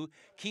new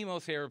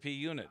chemotherapy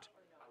unit.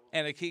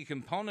 And a key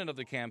component of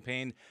the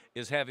campaign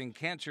is having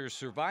cancer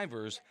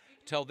survivors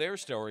tell their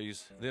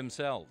stories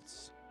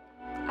themselves.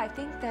 I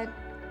think that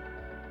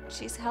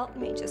she's helped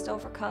me just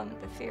overcome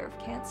the fear of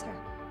cancer.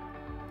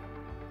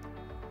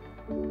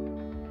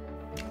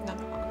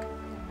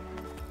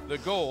 The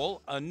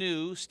goal, a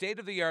new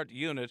state-of-the-art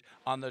unit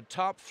on the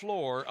top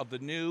floor of the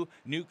new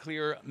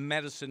nuclear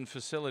medicine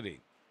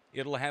facility.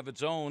 It'll have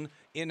its own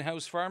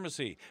in-house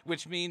pharmacy,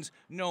 which means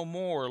no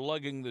more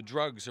lugging the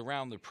drugs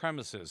around the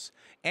premises.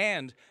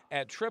 And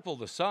at triple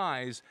the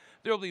size,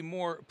 there'll be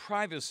more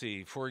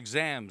privacy for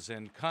exams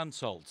and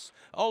consults.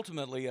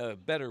 Ultimately, a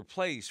better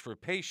place for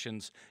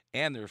patients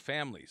and their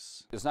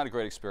families. It's not a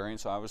great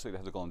experience, obviously, to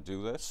have to go and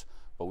do this,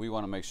 but we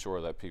want to make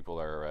sure that people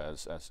are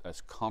as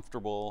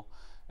comfortable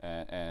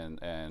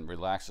and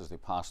relaxed as they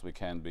possibly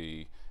can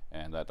be,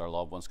 and that our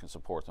loved ones can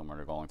support them when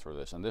they're going through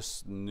this. And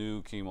this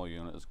new chemo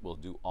unit will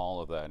do all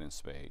of that in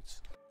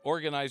spades.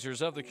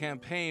 Organizers of the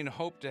campaign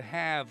hope to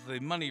have the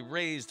money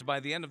raised by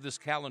the end of this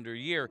calendar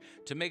year.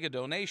 To make a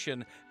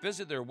donation,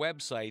 visit their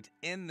website,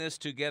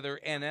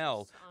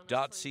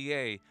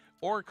 inthistogetherNL.ca,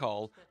 or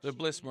call the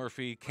Bliss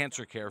Murphy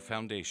Cancer Care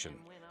Foundation.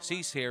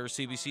 Cease Hair,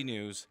 CBC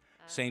News,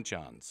 St.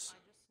 John's.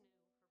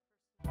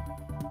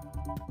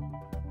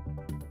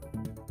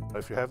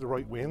 If you have the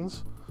right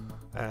winds,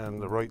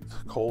 and the right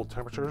cold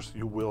temperatures,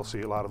 you will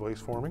see a lot of ice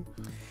forming.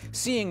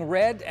 Seeing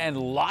red and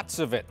lots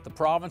of it. The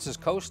province's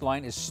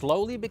coastline is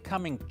slowly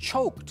becoming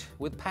choked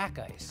with pack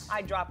ice.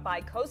 I dropped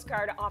by Coast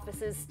Guard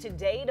offices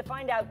today to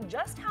find out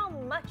just how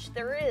much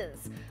there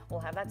is. We'll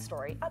have that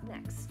story up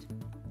next.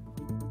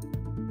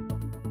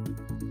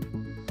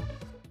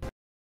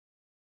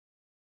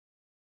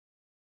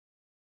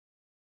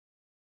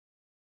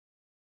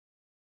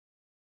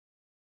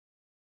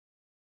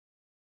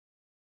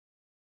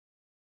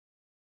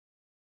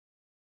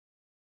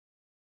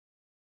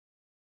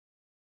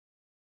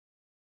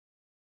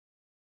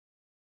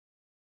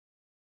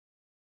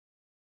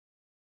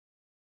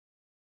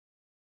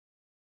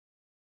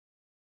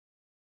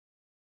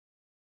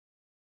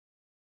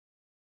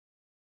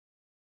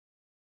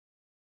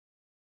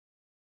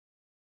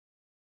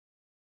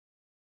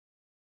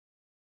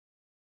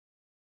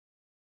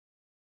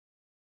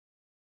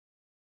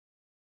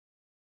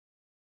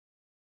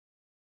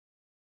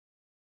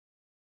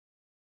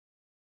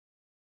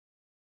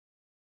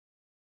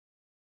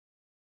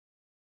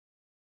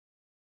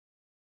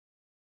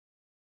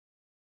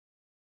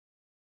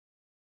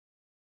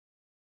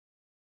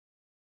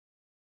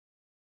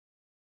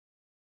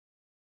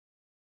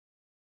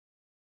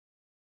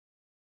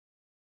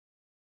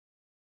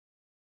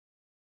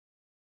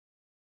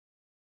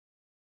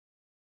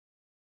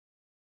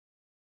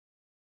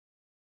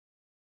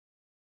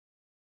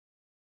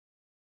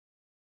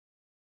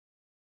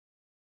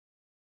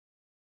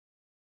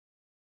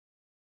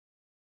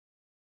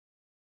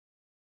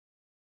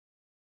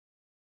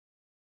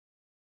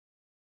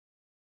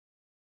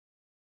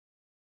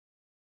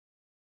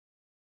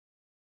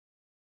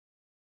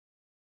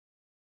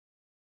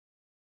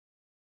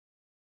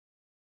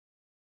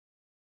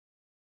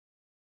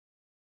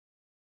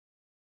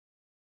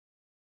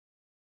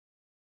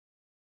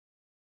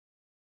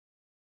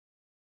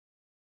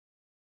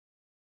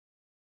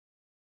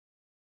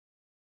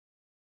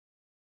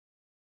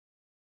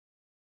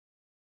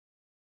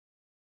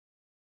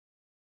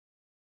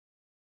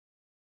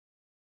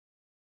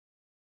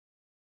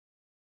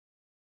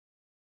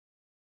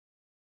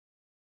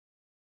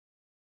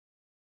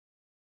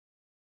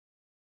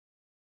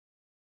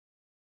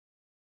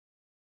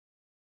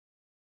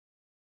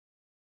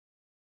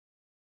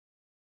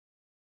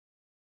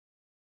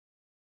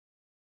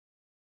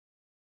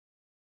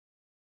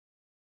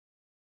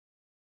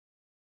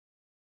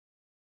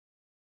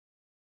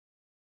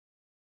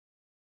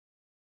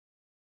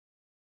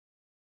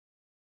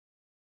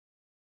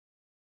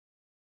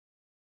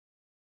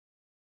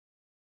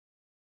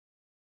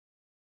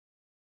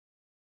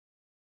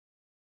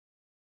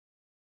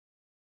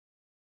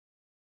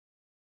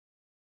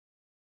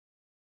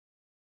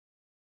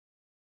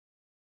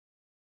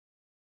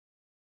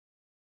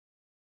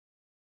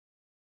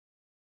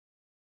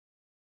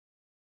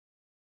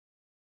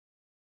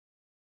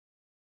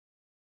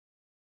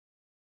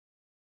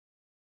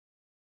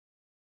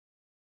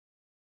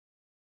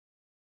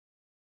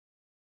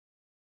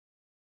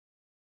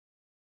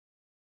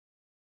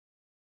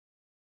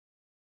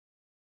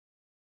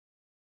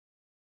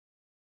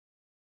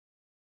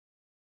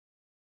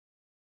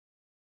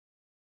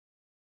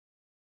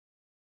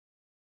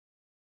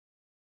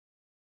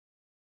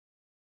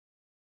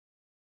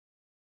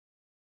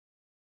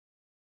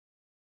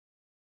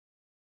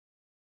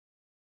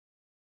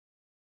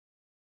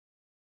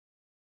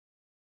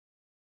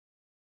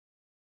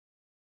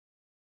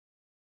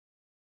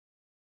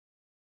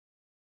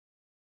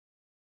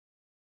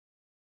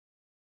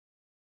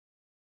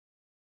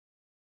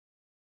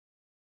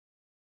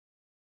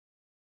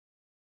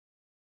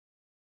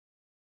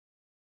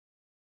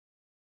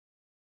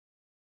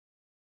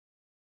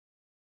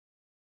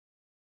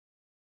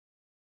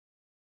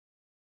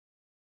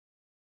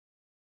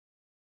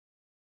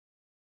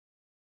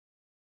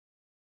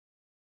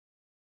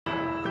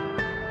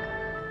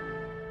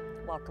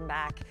 Welcome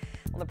back.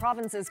 Well, the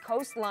province's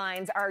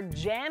coastlines are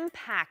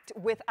jam-packed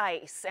with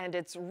ice, and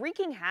it's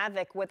wreaking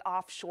havoc with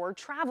offshore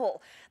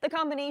travel. The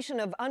combination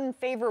of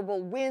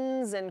unfavorable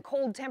winds and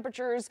cold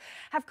temperatures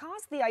have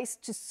caused the ice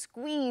to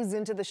squeeze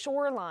into the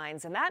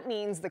shorelines, and that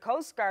means the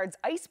Coast Guard's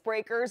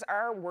icebreakers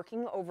are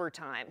working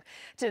overtime.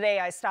 Today,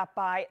 I stopped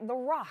by the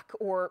ROC,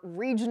 or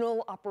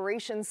Regional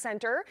Operations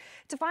Center,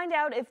 to find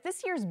out if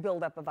this year's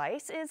buildup of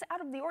ice is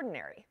out of the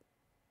ordinary.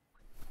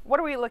 What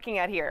are we looking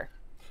at here?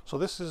 So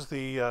this is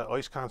the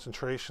ice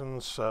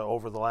concentrations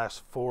over the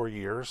last 4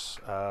 years,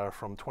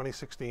 from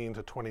 2016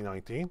 to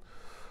 2019.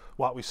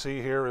 What we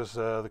see here is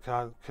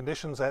the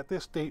conditions at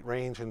this date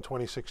range in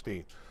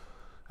 2016.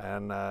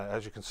 And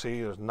as you can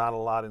see, there's not a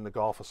lot in the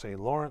Gulf of St.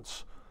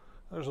 Lawrence.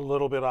 There's a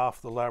little bit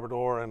off the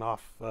Labrador and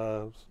off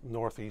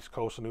northeast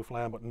coast of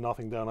Newfoundland, but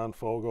nothing down on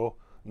Fogo,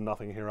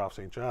 nothing here off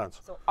St.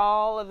 John's. So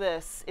all of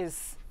this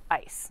is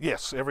ice?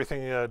 Yes,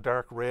 everything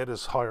dark red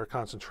is higher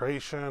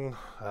concentration.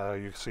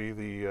 You see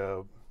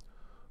the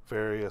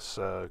various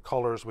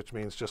colors, which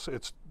means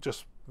it's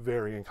just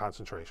varying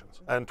concentrations.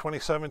 And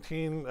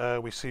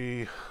 2017 we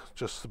see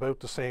just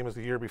about the same as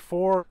the year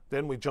before.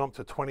 Then we jump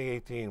to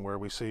 2018 where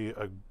we see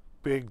a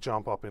big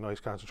jump up in ice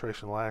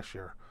concentration last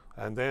year.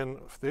 And then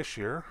this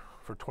year,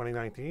 for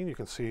 2019, you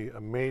can see a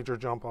major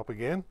jump up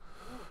again,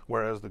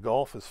 whereas the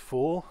Gulf is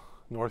full,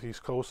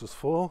 northeast coast is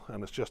full,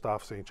 and it's just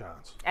off St.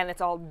 John's. And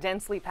it's all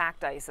densely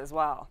packed ice as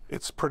well.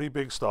 It's pretty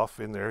big stuff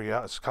in there,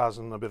 yeah. It's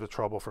causing a bit of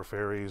trouble for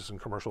ferries and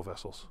commercial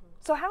vessels.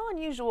 So how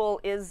unusual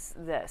is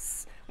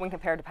this when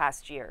compared to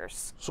past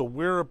years? So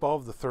we're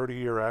above the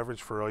 30-year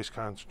average for ice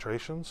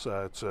concentrations.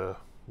 It's a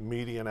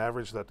median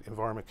average that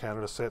Environment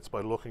Canada sets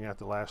by looking at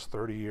the last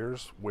 30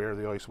 years, where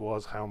the ice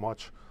was, how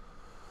much,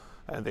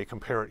 and they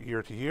compare it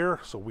year to year.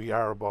 So we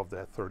are above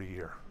that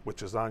 30-year,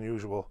 which is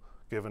unusual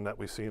given that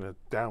we've seen a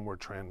downward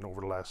trend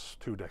over the last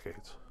 2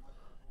 decades.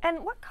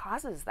 And what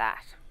causes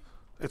that?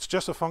 It's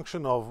just a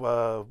function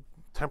of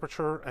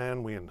temperature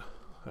and wind.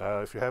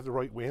 If you have the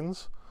right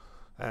winds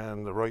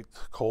and the right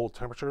cold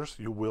temperatures,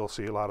 you will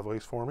see a lot of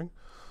ice forming.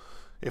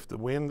 If the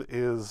wind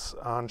is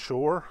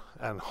onshore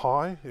and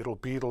high, it'll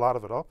beat a lot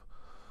of it up.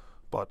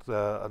 But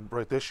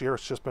right this year,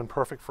 it's just been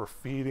perfect for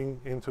feeding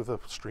into the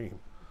stream.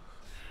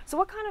 So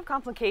what kind of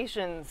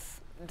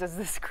complications does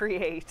this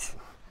create?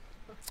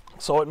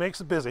 So it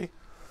makes it busy.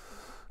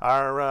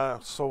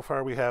 So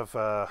far we have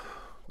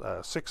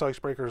 6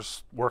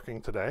 icebreakers working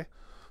today.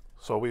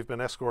 So we've been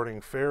escorting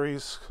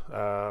ferries,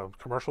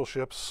 commercial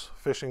ships,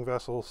 fishing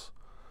vessels,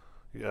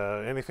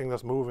 anything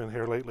that's moving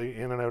here lately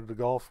in and out of the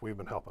Gulf, we've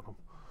been helping them.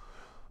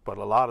 But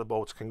a lot of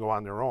boats can go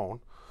on their own,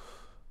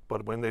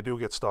 but when they do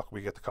get stuck,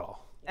 we get the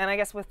call. And I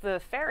guess with the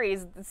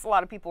ferries, it's a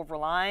lot of people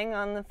relying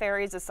on the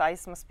ferries. This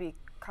ice must be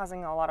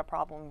causing a lot of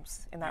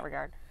problems in that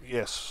regard.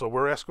 Yes, so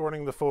we're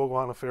escorting the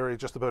Fogowana ferry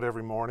just about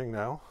every morning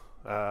now.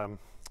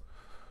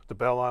 The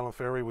Bell Island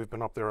ferry, we've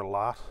been up there a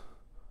lot,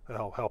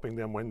 helping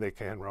them when they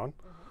can run.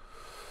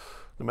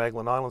 The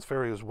Magdalen Islands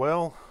ferry as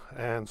well,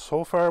 and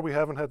so far we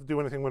haven't had to do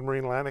anything with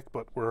Marine Atlantic,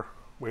 but we're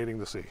waiting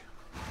to see.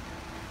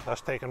 That's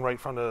taken right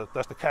from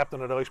that's the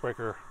captain of the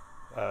icebreaker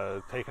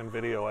taking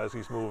video as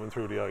he's moving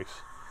through the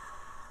ice.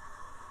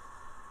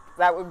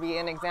 That would be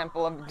an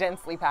example of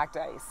densely packed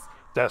ice.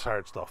 That's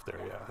hard stuff there,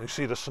 yeah. You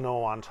see the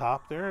snow on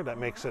top there, that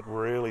makes it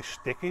really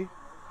sticky.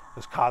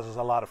 This causes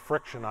a lot of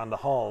friction on the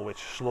hull, which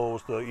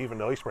slows even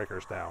the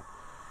icebreakers down.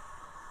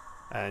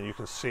 And you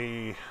can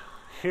see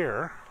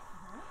here,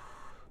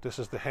 this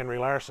is the Henry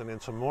Larson in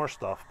some more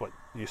stuff, but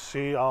you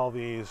see all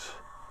these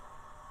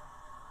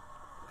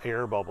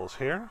air bubbles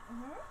here.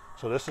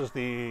 So this is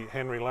the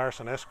Henry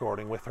Larson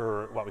escorting with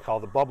her, what we call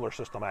the bubbler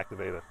system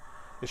activated.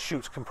 It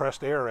shoots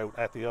compressed air out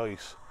at the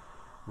ice,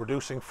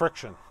 reducing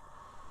friction,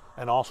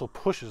 and also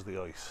pushes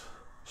the ice.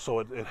 So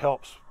it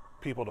helps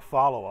people to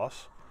follow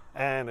us,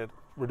 and it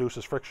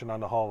reduces friction on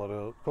the hull of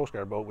the Coast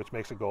Guard boat, which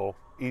makes it go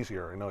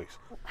easier in ice.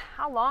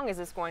 How long is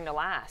this going to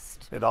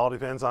last? It all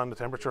depends on the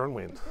temperature and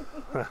wind.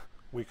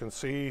 We can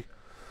see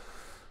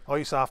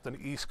ice off the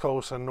east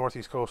coast and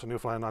northeast coast of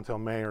Newfoundland until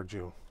May or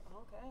June.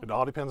 Okay. It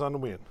all depends on the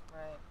wind.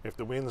 Right. If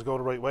the winds go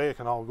the right way, it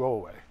can all go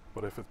away.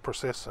 But if it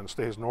persists and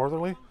stays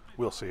northerly,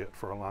 we'll see it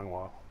for a long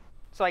while.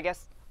 So I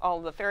guess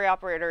all the ferry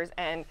operators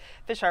and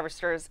fish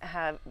harvesters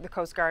have the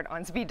Coast Guard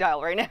on speed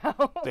dial right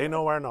now. They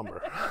know our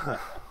number,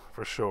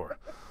 for sure.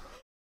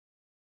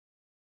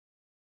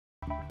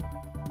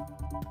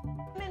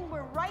 Women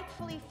were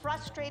rightfully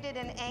frustrated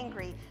and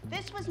angry.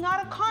 This was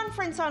not a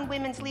conference on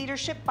women's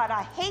leadership, but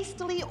a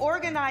hastily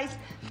organized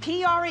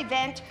PR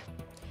event.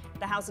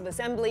 The House of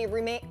Assembly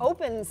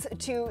opens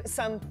to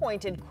some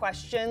pointed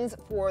questions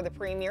for the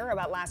Premier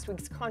about last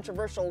week's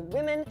controversial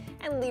Women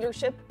and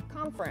Leadership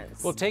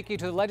Conference. We'll take you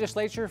to the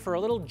legislature for a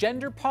little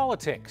gender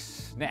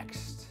politics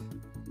next.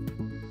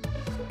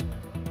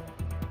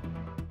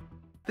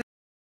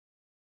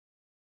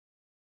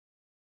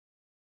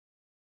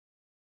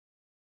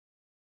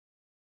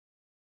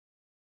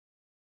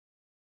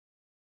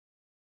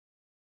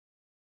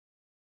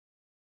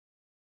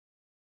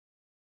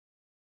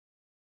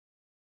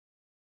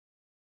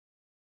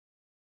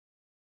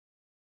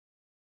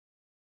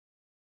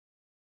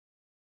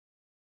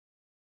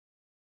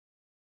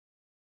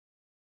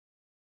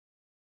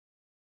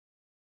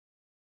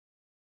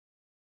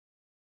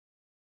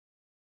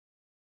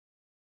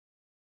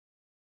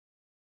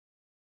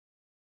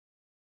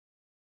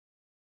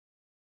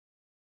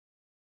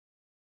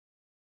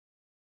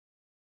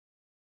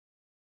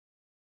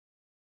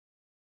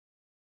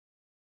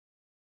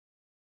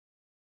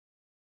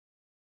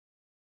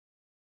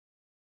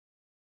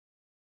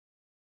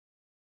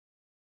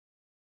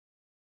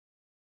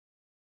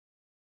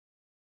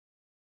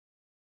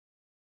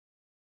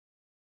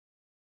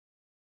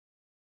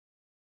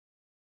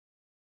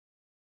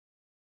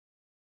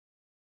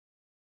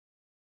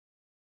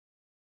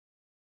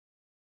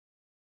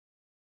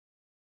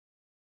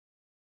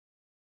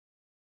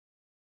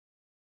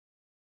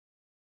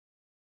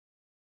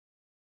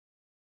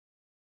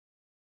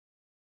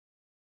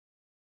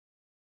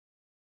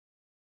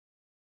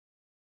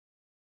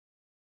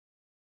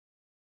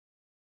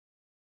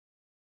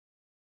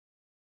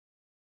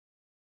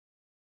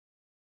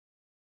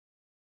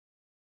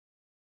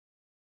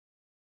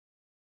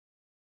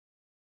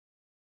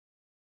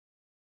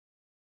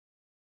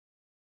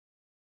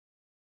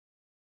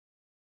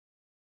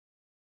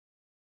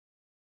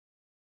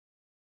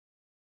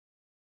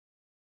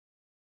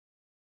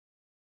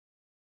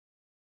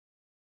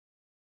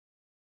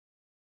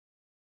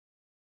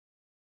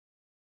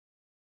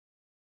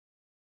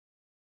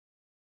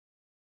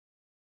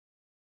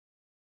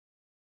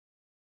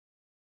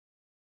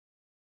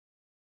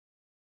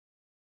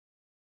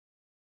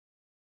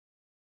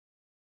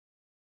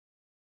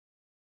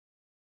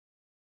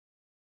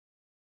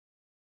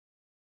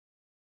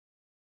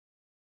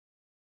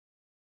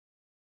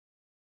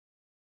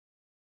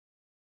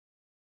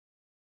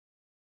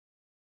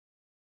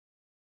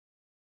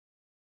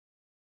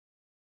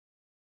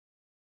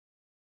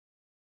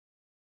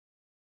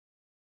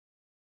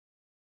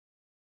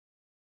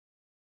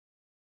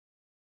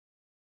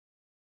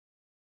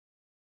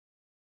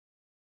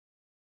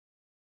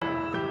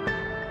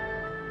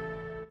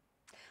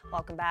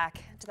 Welcome back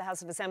to the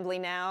House of Assembly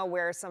now,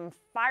 where some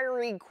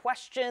fiery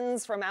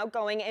questions from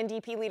outgoing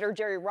NDP leader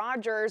Jerry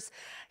Rogers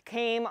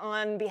came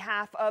on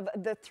behalf of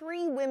the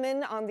 3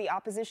 women on the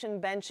opposition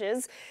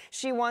benches.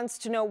 She wants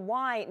to know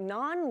why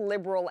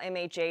non-Liberal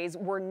MHAs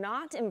were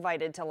not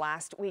invited to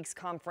last week's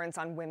conference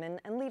on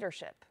women and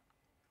leadership.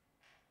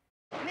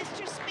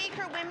 Mr.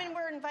 Speaker, women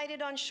were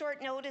invited on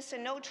short notice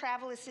and no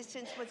travel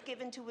assistance was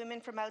given to women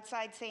from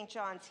outside St.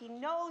 John's. He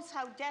knows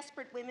how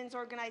desperate women's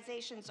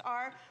organizations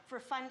are for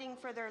funding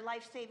for their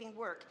life-saving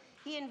work.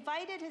 He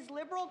invited his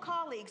Liberal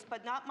colleagues,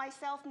 but not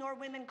myself nor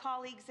women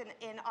colleagues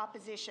in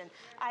opposition.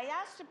 I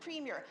asked the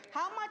Premier,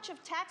 how much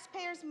of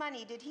taxpayers'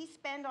 money did he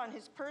spend on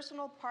his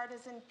personal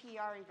partisan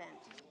PR event?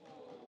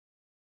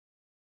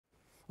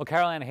 Well,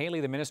 Caroline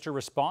Haley, the minister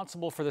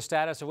responsible for the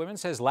status of women,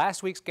 says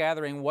last week's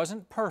gathering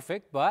wasn't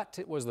perfect, but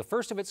it was the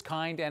first of its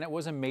kind and it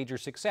was a major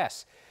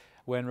success.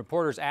 When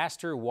reporters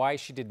asked her why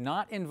she did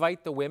not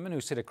invite the women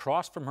who sit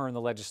across from her in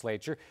the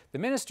legislature, the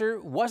minister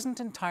wasn't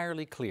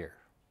entirely clear.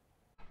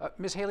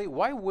 Ms. Haley,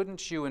 why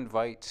wouldn't you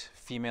invite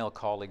female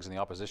colleagues in the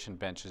opposition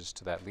benches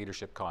to that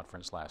leadership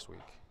conference last week?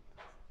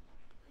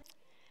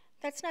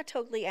 That's not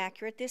totally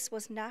accurate. This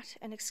was not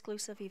an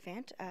exclusive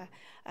event.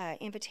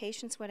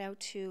 Invitations went out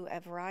to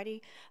a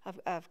variety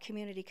of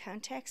community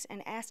contexts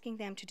and asking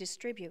them to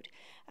distribute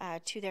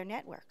to their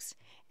networks.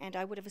 And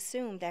I would have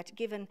assumed that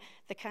given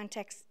the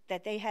context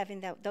that they have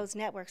in those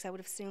networks, I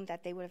would have assumed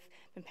that they would have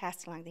been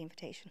passed along the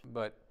invitation.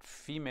 But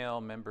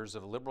female members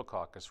of the Liberal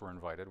caucus were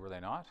invited, were they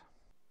not?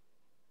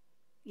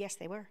 Yes,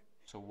 they were.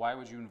 So why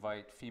would you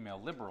invite female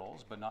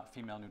Liberals but not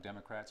female New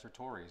Democrats or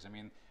Tories? I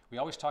mean, we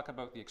always talk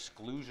about the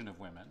exclusion of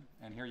women,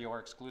 and here you are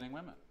excluding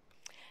women.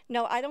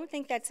 No, I don't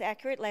think that's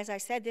accurate. As I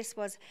said, this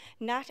was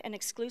not an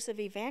exclusive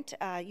event.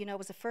 You know, it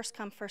was a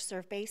first-come,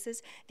 first-served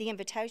basis. The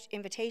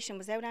invitation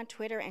was out on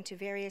Twitter and to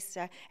various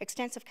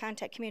extensive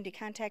community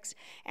contexts,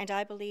 and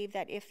I believe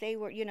that if they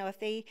were, you know, if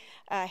they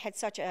had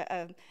such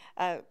I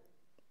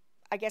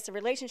guess, a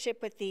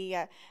relationship with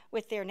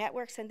their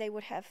networks, then they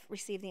would have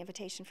received the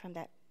invitation from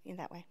that in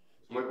that way.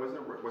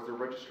 Was there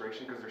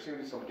registration? Because there seemed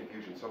to be some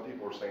confusion. Some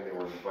people were saying they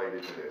were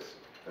invited to this,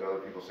 and other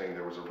people saying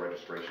there was a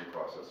registration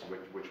process.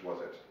 Which was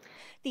it?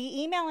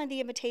 The email and the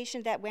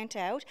invitation that went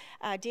out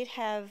did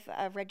have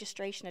a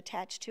registration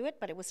attached to it,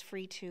 but it was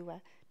free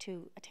to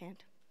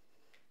attend.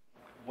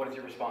 What is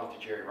your response to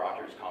Jerry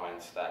Rogers'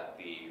 comments that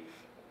the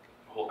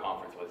whole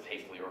conference was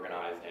hastily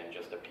organized and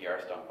just a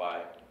PR stunt by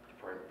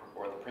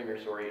the Premier,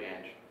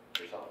 and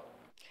yourself?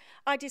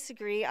 I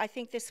disagree. I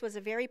think this was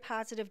a very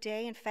positive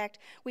day. In fact,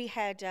 we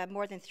had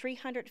more than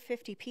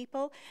 350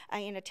 people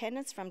in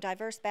attendance from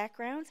diverse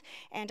backgrounds,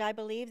 and I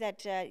believe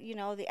that you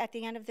know, at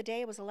the end of the day,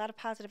 it was a lot of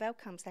positive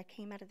outcomes that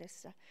came out of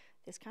this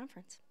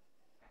conference.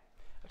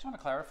 I just want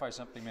to clarify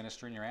something,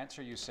 Minister. In your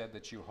answer, you said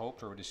that you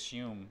hoped or would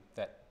assume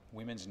that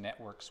women's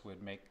networks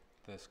would make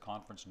this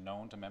conference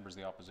known to members of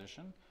the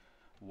opposition.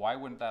 Why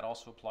wouldn't that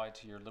also apply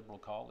to your Liberal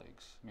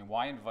colleagues? I mean,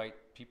 why invite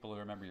people who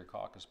are a member of your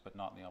caucus but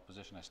not in the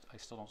opposition? I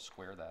still don't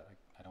square that.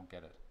 I don't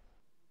get it.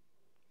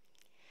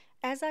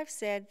 As I've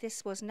said,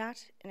 this was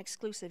not an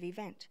exclusive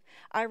event.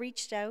 I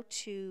reached out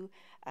to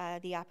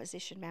the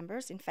opposition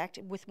members. In fact,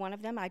 with one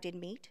of them I did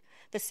meet.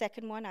 The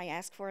second one, I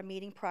asked for a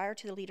meeting prior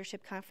to the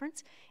leadership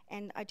conference,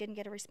 and I didn't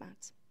get a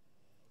response.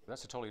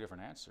 That's a totally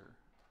different answer.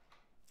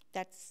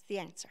 That's the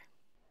answer.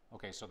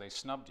 Okay, so they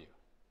snubbed you.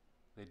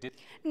 They did?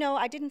 No,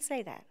 I didn't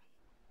say that.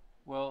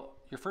 Well,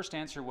 your first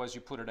answer was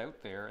you put it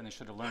out there and they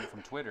should have learned it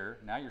from Twitter.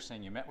 Now you're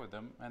saying you met with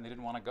them and they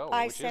didn't want to go.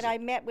 I said I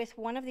met with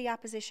one of the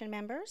opposition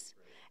members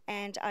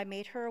and I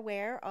made her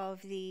aware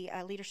of the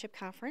leadership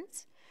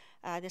conference.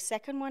 The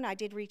second one, I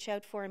did reach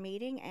out for a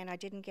meeting and I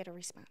didn't get a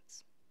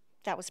response.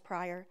 That was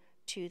prior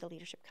to the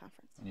leadership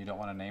conference. And you don't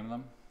want to name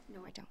them?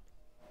 No, I don't.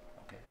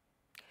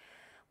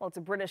 Well, it's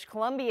British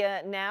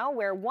Columbia now,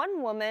 where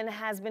one woman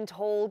has been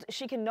told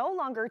she can no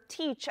longer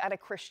teach at a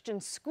Christian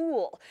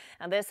school.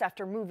 And this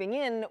after moving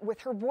in with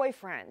her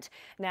boyfriend.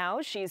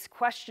 Now she's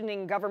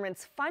questioning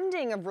government's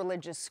funding of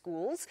religious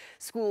schools,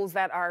 schools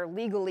that are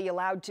legally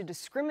allowed to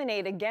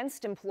discriminate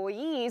against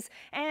employees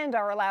and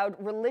are allowed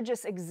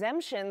religious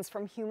exemptions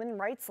from human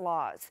rights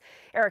laws.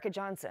 Erica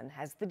Johnson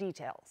has the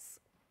details.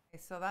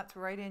 So that's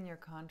right in your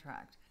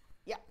contract.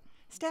 Yeah.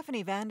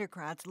 Stephanie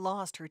Vanderkratz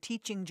lost her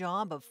teaching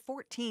job of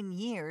 14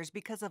 years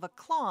because of a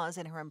clause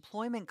in her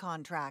employment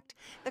contract.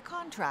 The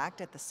contract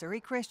at the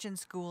Surrey Christian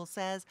School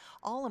says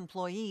all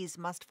employees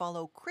must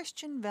follow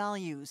Christian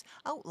values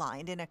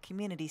outlined in a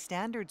community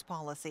standards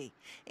policy,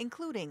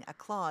 including a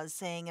clause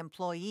saying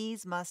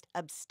employees must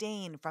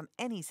abstain from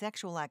any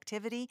sexual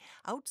activity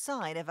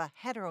outside of a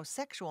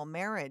heterosexual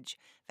marriage.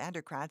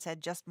 Vanderkratz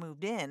had just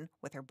moved in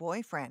with her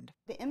boyfriend.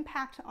 The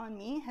impact on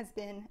me has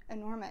been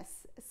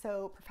enormous.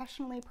 So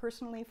professionally,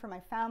 personally, for my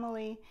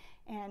family,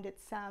 and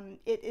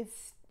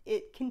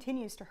it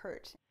continues to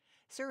hurt.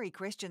 Surrey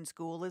Christian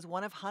School is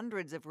one of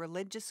hundreds of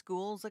religious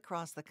schools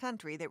across the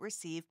country that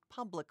receive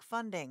public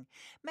funding.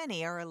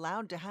 Many are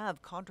allowed to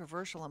have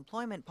controversial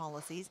employment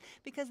policies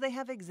because they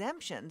have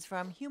exemptions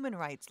from human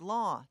rights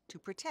law to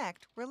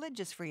protect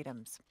religious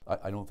freedoms.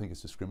 I don't think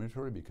it's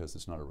discriminatory because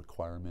it's not a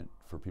requirement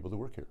for people to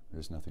work here.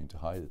 There's nothing to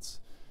hide.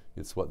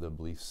 It's what the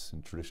beliefs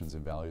and traditions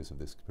and values of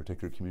this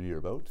particular community are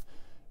about,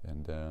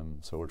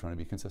 and so we're trying to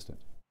be consistent.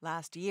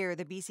 Last year,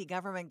 the BC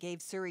government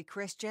gave Surrey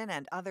Christian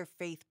and other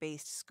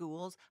faith-based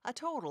schools a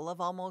total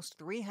of almost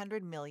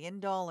 $300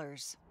 million.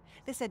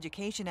 This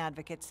education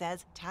advocate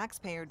says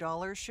taxpayer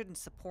dollars shouldn't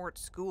support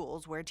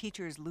schools where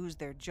teachers lose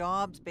their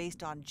jobs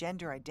based on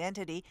gender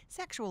identity,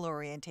 sexual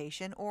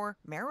orientation, or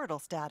marital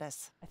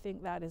status. I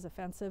think that is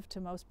offensive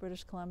to most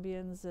British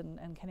Columbians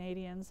and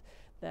Canadians,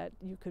 that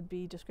you could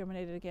be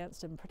discriminated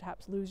against and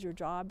perhaps lose your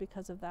job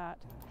because of that.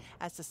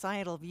 As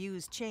societal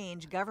views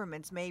change,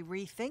 governments may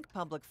rethink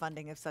public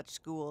funding of such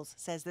schools,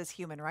 says this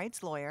human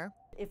rights lawyer.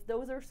 If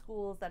those are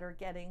schools that are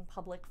getting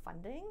public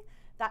funding,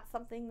 that's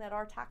something that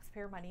our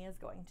taxpayer money is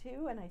going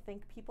to, and I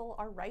think people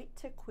are right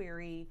to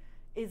query,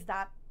 is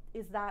that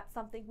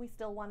something we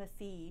still want to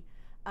see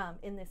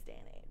in this day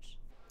and age?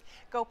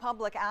 Go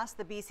Public asked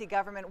the BC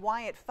government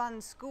why it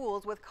funds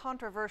schools with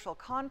controversial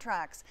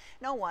contracts.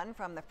 No one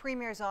from the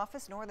Premier's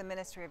office nor the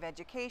Ministry of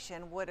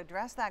Education would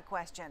address that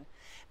question.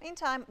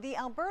 Meantime, the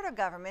Alberta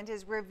government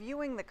is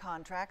reviewing the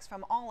contracts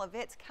from all of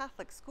its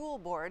Catholic school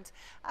boards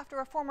after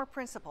a former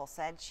principal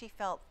said she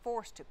felt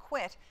forced to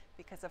quit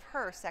because of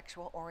her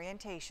sexual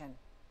orientation.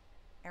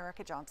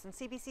 Erica Johnson,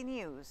 CBC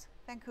News,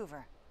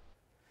 Vancouver.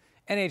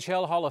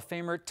 NHL Hall of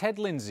Famer Ted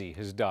Lindsay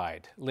has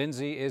died.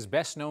 Lindsay is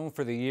best known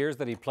for the years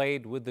that he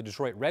played with the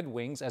Detroit Red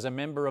Wings as a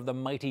member of the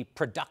mighty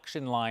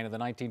production line of the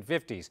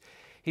 1950s.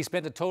 He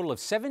spent a total of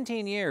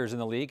 17 years in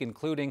the league,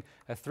 including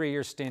a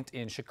 3-year stint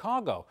in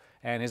Chicago.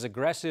 And his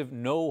aggressive,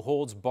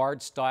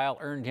 no-holds-barred style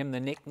earned him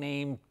the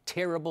nickname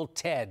Terrible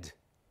Ted.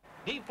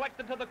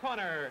 Deflected to the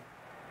corner.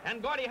 And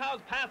Gordie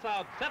Howe's pass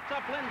out sets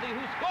up Lindsay,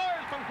 who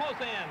scores from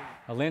close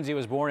in. Lindsay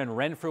was born in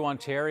Renfrew,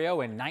 Ontario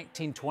in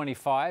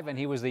 1925, and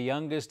he was the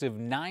youngest of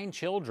 9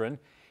 children.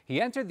 He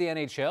entered the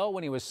NHL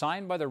when he was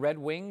signed by the Red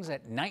Wings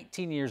at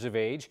 19 years of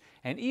age,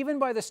 and even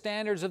by the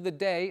standards of the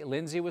day,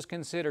 Lindsay was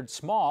considered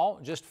small,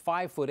 just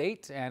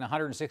 5'8" and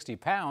 160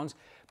 pounds,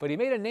 but he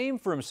made a name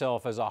for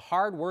himself as a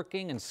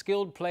hard-working and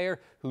skilled player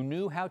who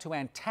knew how to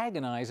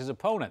antagonize his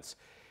opponents.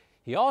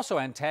 He also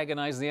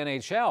antagonized the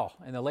NHL.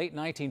 In the late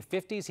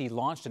 1950s, he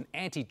launched an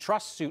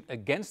antitrust suit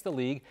against the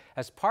league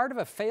as part of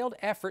a failed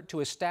effort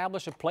to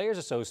establish a players'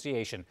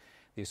 association.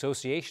 The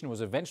association was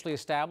eventually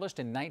established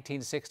in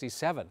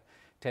 1967.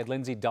 Ted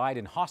Lindsay died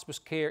in hospice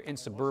care in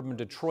suburban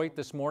Detroit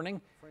this morning.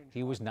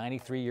 He was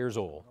 93 years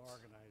old.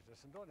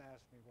 Don't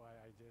ask me why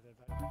I did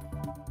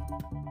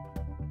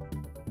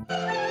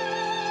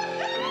it.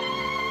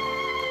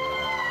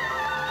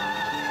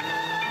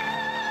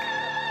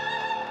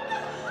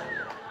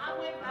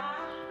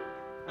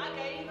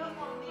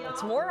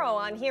 Tomorrow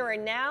on Here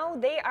and Now,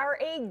 they are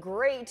a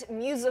great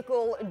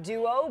musical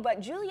duo, but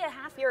Julia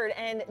Halfyard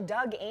and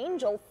Doug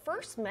Angel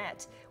first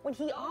met when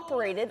he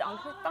operated on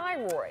her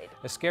thyroid.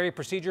 A scary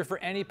procedure for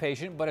any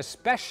patient, but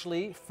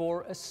especially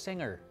for a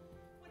singer.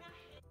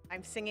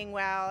 I'm singing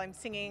well,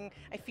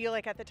 I feel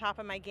like at the top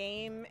of my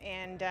game,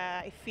 and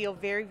I feel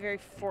very, very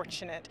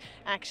fortunate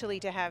actually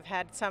to have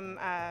had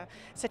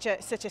such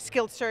a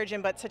skilled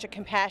surgeon, but such a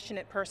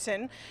compassionate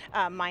person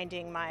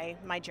minding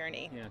my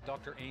journey. Yeah,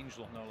 Dr.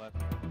 Angel, no less.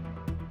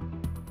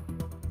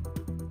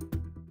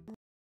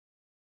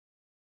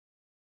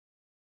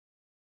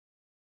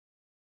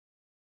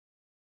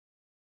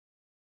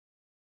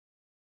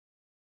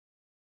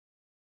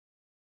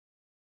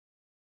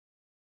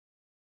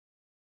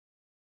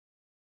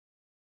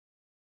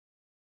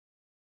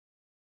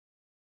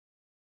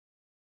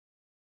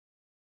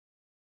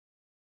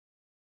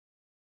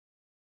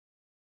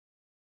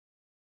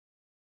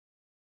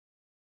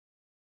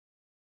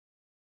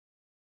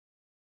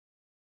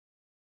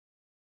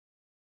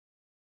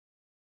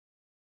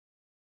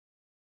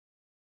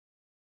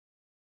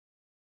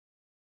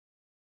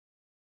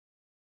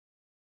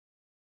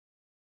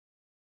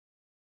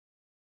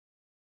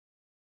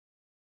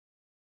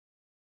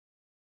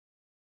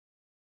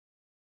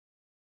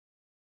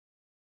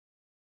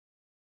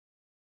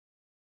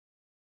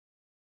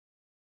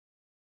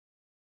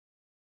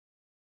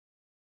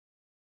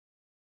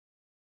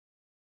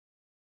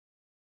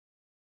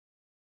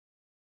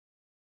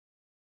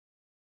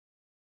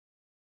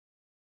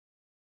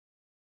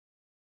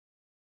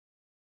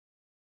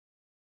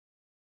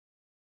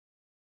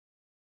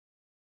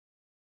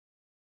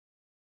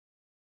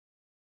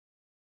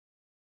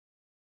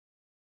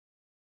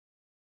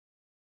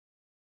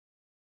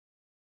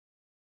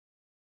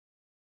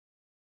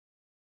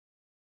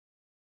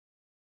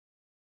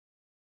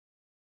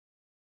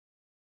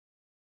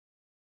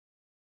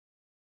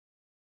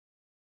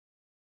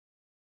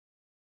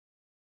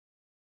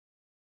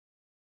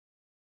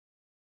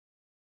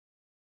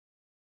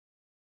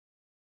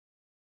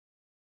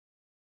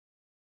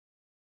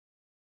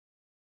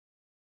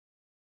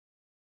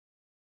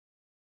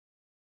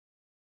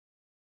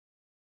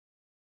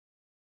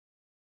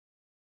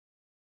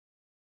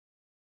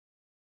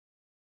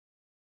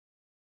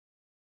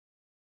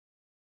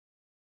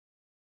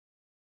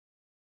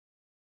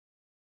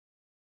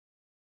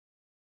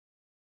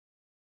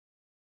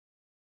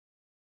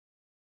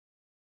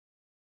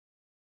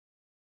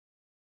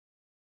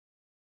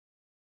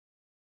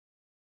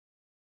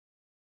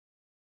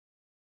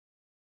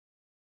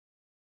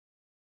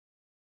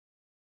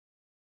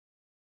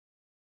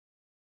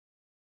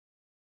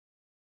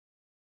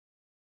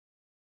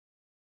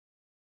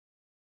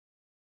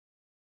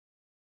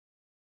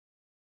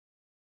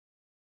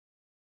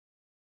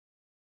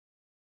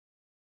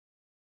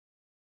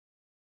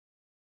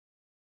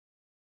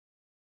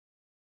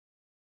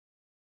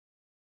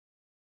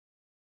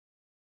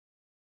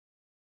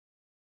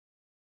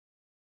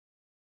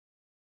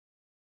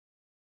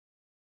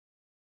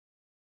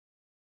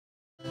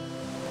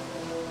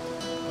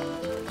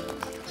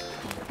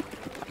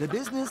 The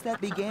business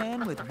that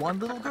began with one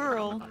little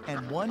girl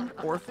and one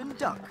orphan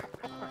duck.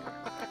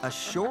 A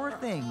sure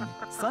thing,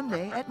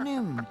 Sunday at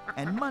noon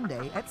and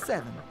Monday at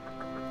 7.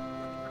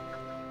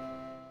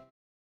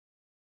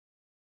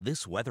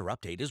 This weather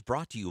update is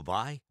brought to you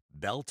by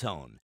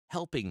Beltone,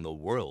 helping the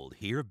world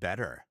hear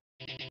better.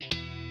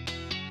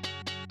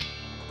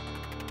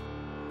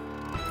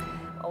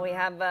 Well, we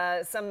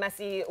have some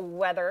messy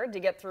weather to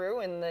get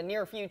through in the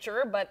near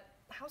future, but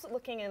how's it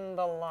looking in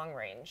the long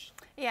range?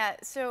 Yeah,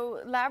 so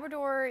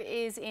Labrador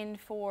is in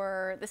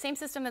for the same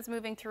system that's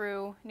moving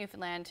through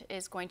Newfoundland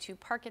is going to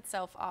park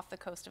itself off the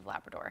coast of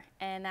Labrador.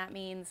 And that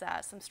means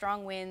some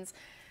strong winds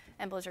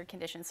and blizzard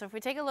conditions. So if we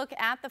take a look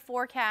at the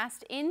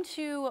forecast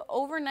into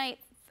overnight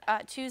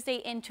Tuesday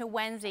into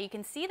Wednesday, you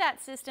can see that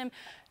system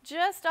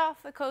just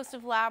off the coast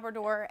of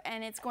Labrador,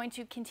 and it's going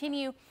to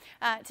continue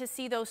to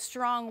see those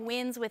strong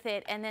winds with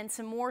it, and then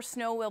some more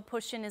snow will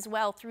push in as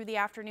well through the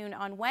afternoon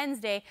on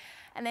Wednesday,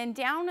 and then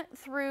down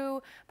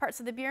through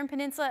parts of the Burin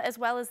Peninsula as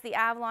well as the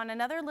Avalon.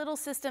 Another little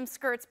system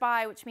skirts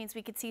by, which means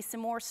we could see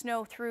some more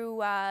snow through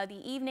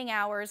the evening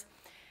hours,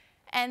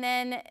 and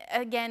then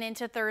again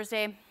into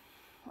Thursday,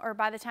 or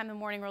by the time the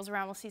morning rolls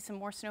around, we'll see some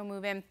more snow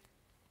move in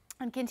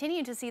and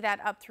continue to see that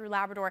up through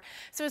Labrador.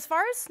 So as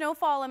far as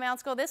snowfall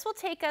amounts go, this will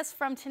take us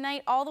from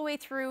tonight all the way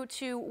through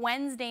to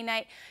Wednesday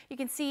night. You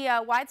can see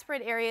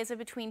widespread areas of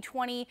between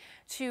 20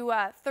 to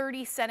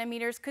 30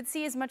 centimeters. Could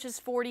see as much as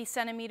 40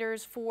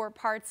 centimeters for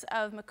parts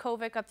of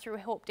Makovic up through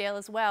Hopedale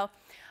as well.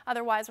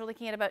 Otherwise, we're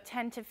looking at about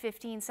 10 to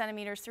 15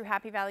 centimeters through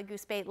Happy Valley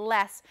Goose Bay,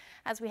 less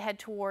as we head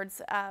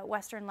towards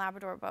western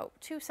Labrador. About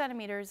 2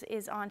 centimeters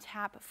is on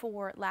tap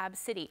for Lab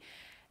City.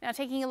 Now,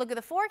 taking a look at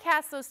the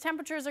forecast, those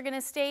temperatures are going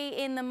to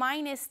stay in the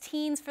minus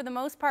teens for the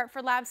most part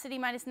for Lab City,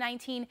 minus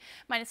 19,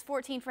 minus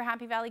 14 for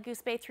Happy Valley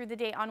Goose Bay through the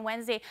day on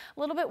Wednesday. A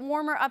little bit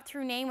warmer up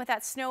through Nain with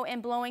that snow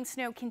and blowing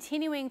snow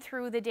continuing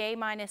through the day,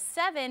 minus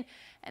 7,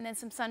 and then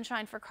some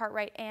sunshine for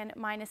Cartwright and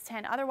minus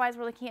 10. Otherwise,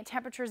 we're looking at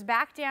temperatures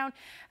back down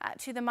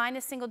to the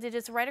minus single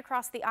digits right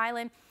across the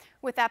island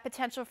with that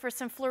potential for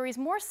some flurries.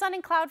 More sun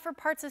and cloud for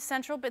parts of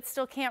central, but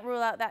still can't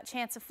rule out that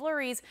chance of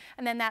flurries,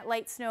 and then that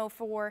light snow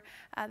for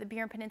the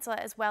Burin Peninsula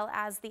as well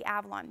as the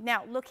Avalon.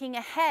 Now, looking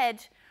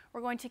ahead,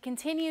 we're going to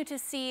continue to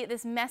see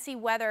this messy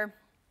weather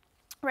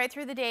right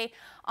through the day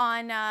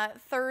on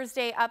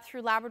Thursday up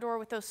through Labrador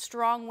with those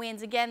strong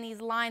winds. Again,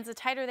 these lines, the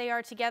tighter they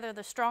are together,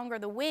 the stronger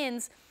the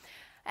winds.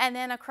 And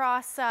then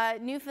across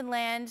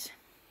Newfoundland,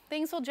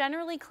 things will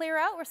generally clear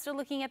out. We're still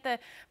looking at the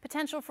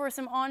potential for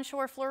some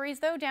onshore flurries,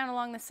 though, down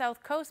along the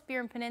south coast,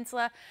 Burin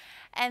Peninsula,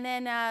 and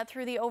then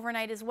through the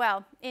overnight as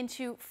well.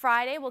 Into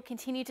Friday, we'll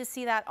continue to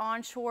see that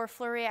onshore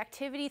flurry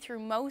activity through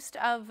most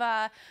of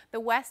the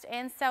west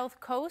and south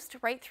coast,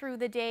 right through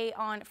the day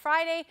on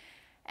Friday,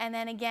 and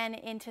then again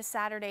into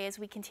Saturday as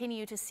we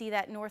continue to see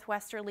that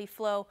northwesterly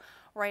flow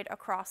right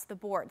across the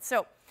board.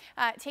 So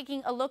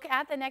taking a look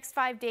at the next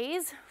 5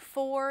 days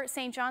for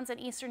St. John's and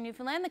eastern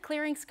Newfoundland, the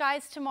clearing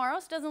skies tomorrow,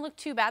 so it doesn't look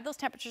too bad. Those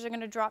temperatures are going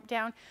to drop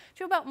down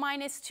to about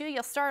 -2.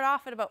 You'll start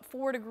off at about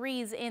 4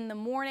 degrees in the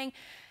morning,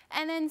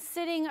 and then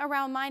sitting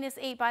around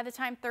 -8 by the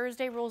time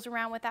Thursday rolls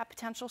around with that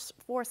potential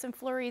for some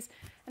flurries,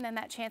 and then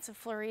that chance of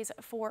flurries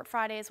for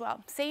Friday as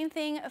well. Same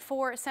thing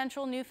for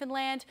central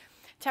Newfoundland.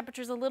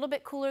 Temperatures a little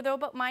bit cooler though,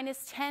 but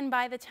 -10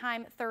 by the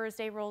time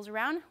Thursday rolls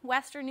around.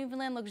 Western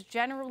Newfoundland looks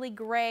generally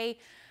gray,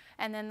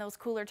 and then those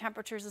cooler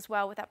temperatures as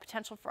well with that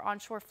potential for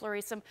onshore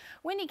flurries. Some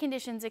windy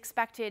conditions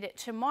expected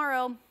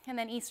tomorrow, and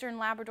then eastern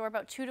Labrador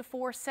about 2 to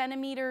 4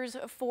 centimeters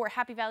for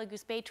Happy Valley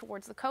Goose Bay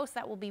towards the coast.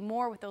 That will be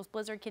more with those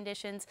blizzard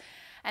conditions.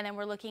 And then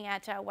we're looking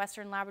at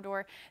western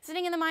Labrador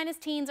sitting in the minus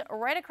teens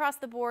right across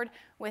the board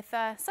with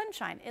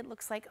sunshine, it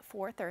looks like,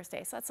 for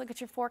Thursday. So let's look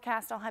at your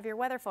forecast. I'll have your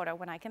weather photo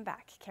when I come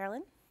back.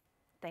 Carolyn?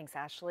 Thanks,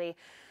 Ashley.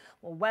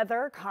 Well,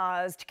 weather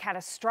caused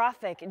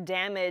catastrophic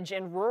damage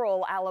in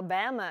rural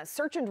Alabama.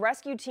 Search and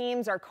rescue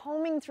teams are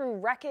combing through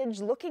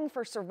wreckage looking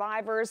for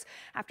survivors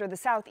after the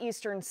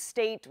southeastern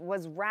state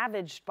was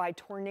ravaged by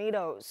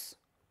tornadoes.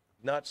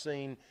 Not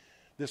seen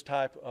this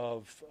type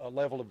of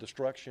level of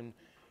destruction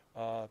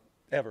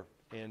ever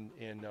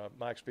in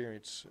my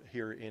experience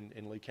here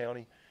in Lee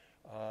County.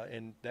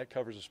 And that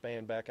covers a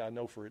span back, I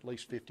know, for at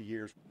least 50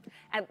 years.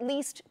 At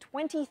least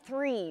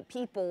 23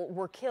 people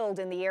were killed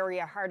in the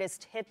area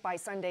hardest hit by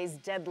Sunday's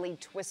deadly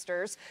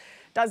twisters.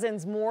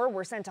 Dozens more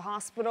were sent to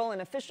hospital,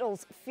 and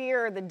officials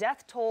fear the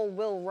death toll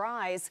will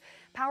rise.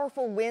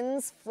 Powerful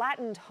winds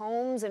flattened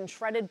homes and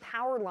shredded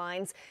power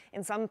lines.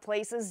 In some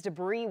places,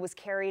 debris was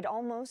carried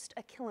almost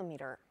a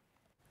kilometer.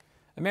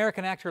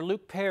 American actor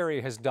Luke Perry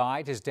has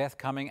died, his death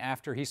coming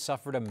after he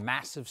suffered a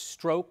massive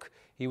stroke.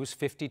 He was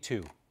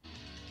 52.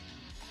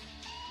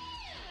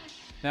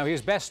 Now, he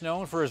is best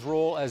known for his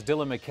role as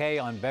Dylan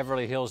McKay on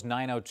Beverly Hills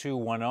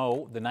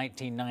 90210, the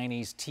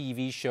 1990s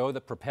TV show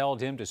that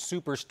propelled him to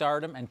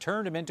superstardom and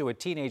turned him into a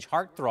teenage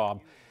heartthrob.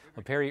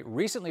 Well, Perry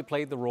recently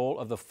played the role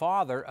of the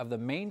father of the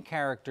main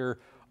character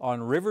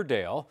on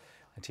Riverdale,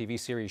 a TV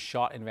series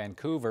shot in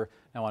Vancouver.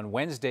 Now, on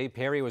Wednesday,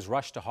 Perry was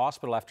rushed to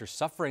hospital after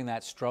suffering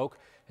that stroke.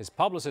 His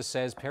publicist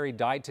says Perry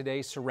died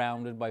today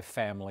surrounded by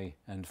family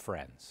and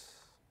friends.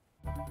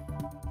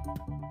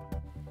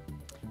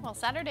 Well,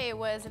 Saturday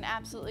was an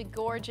absolutely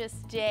gorgeous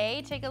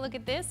day. Take a look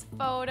at this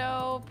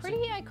photo.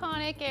 Pretty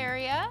iconic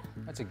area.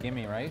 That's a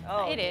gimme, right?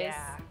 Oh, it is.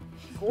 Yeah.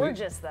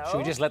 Gorgeous, though. Should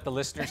we just let the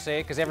listeners say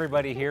it? Because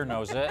everybody here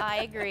knows it. I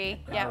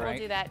agree. Yeah, All right. we'll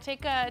do that.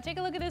 Take a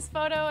look at this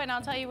photo, and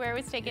I'll tell you where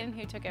it was taken and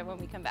who took it when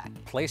we come back.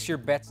 Place your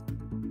bets.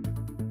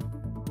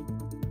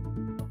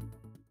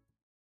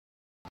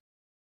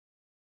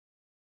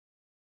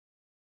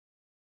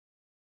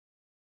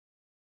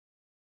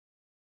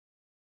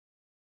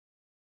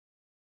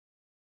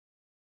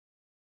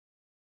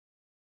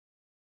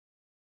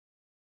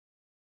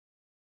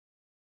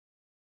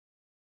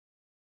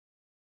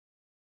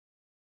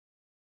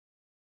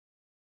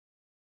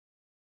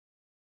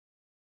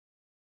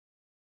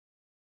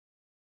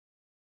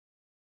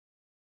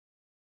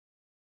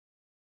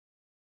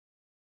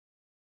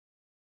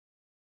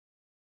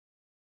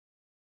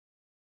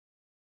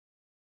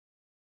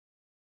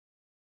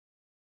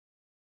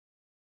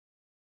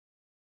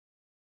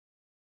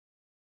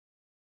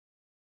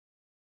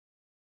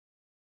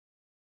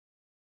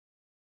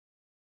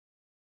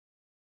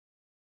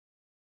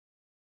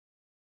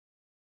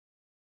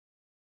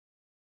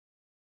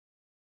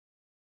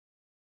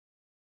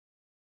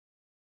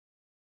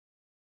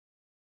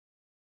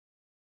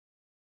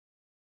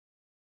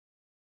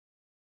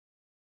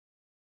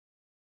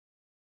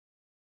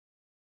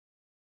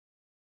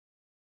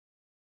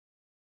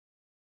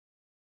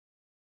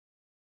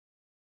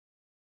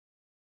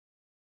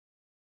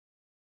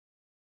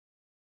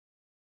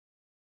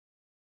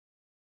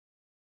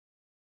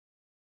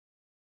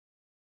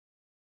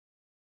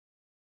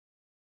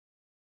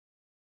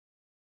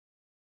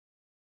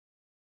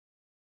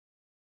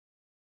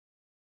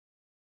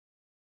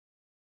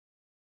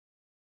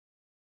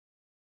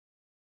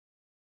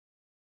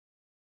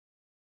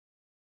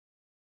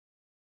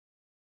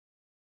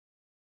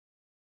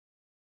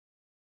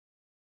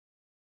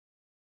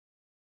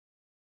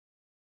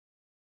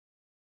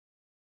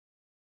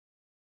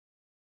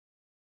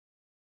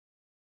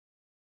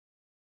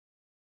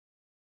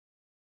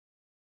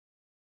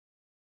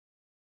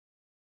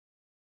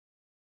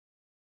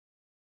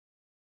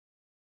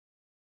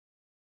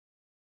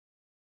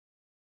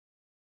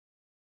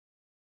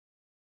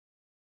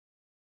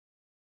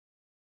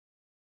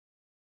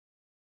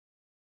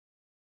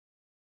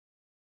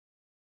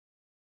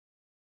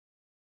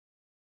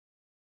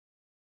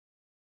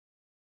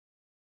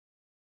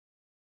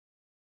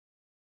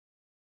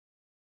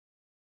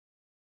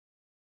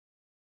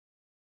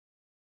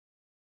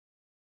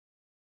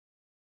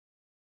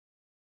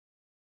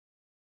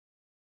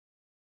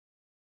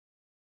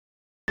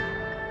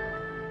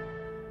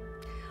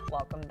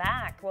 Welcome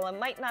back. Well, it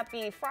might not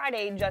be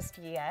Friday just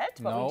yet,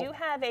 but No. we do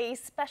have a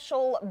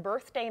special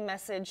birthday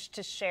message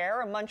to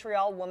share. A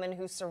Montreal woman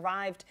who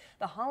survived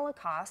the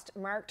Holocaust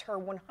marked her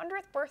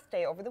 100th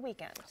birthday over the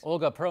weekend.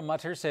 Olga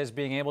Perlmutter says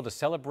being able to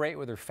celebrate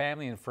with her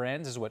family and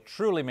friends is what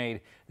truly made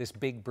this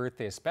big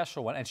birthday a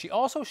special one. And she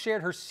also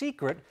shared her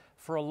secret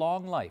for a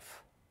long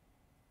life.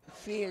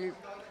 Feel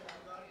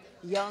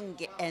young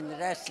and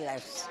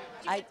restless.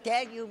 I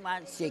tell you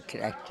my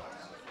secret.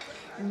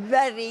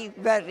 Very,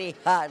 very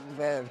hard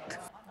work.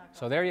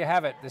 So there you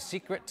have it, the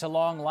secret to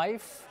long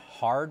life,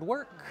 hard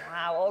work.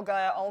 Wow,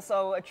 Olga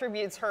also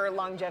attributes her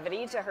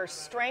longevity to her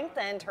strength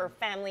and her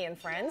family and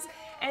friends.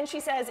 And she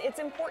says it's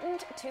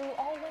important to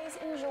always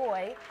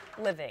enjoy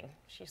living.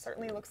 She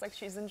certainly looks like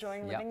she's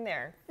enjoying living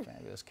there.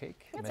 Fabulous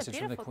cake. That's Message a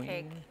from the beautiful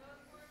Queen.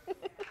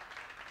 cake.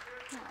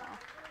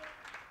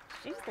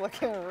 She's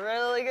looking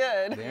really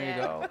good. There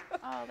you go.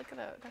 Oh, look at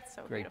that. That's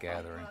so Great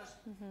beautiful. gathering.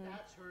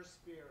 That's her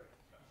spirit.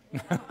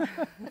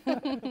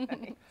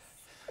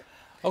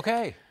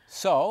 Okay,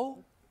 so.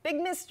 Big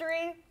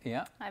mystery.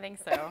 Yeah. I think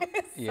so.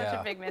 Such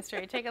Yeah. a big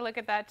mystery. Take a look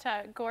at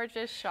that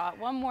gorgeous shot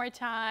one more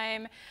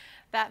time.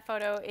 That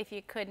photo, if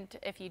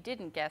you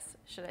didn't guess,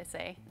 should I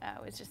say,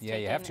 was just Yeah,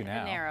 taken you have to in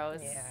now.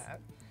 Narrows. Yeah.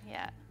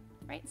 Yeah.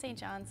 Right, St.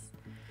 John's.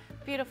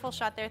 Beautiful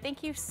shot there.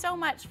 Thank you so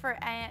much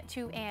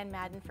to Ann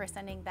Madden for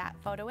sending that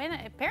photo in.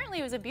 Apparently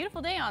it was a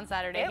beautiful day on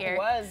Saturday here. It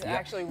was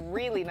actually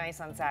really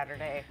nice on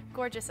Saturday.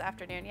 Gorgeous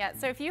afternoon, yeah.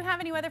 So if you have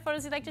any weather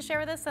photos you'd like to share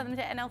with us, send them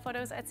to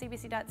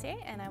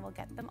nlphotos@cbc.ca and I will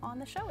get them on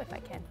the show if I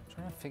can. I'm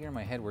trying to figure in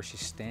my head where she's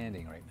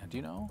standing right now. Do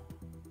you know?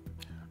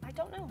 I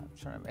don't know.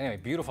 Anyway,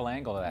 beautiful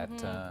angle of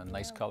that,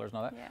 nice colors and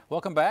all that. Yeah.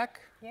 Welcome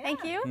back. Yeah.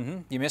 Thank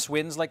you. You miss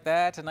winds like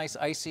that, a nice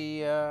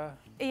icy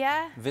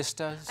Yeah.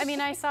 vistas. I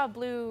mean, I saw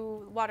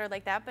blue water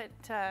like that, but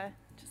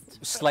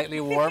just slightly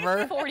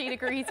warmer. 40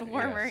 degrees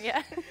warmer,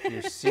 Yes. yeah.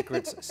 Your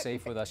secret's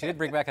safe with us. You did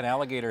bring back an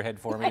alligator head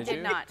for me, I did did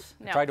you? not.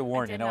 No, Tried to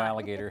warn I you, did no not.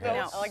 alligator No,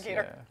 heads.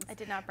 alligator. I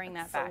did not bring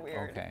that So back.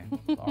 weird. Okay,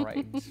 all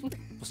right. We'll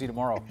see you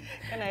tomorrow.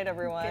 Good night,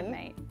 everyone. Good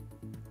night.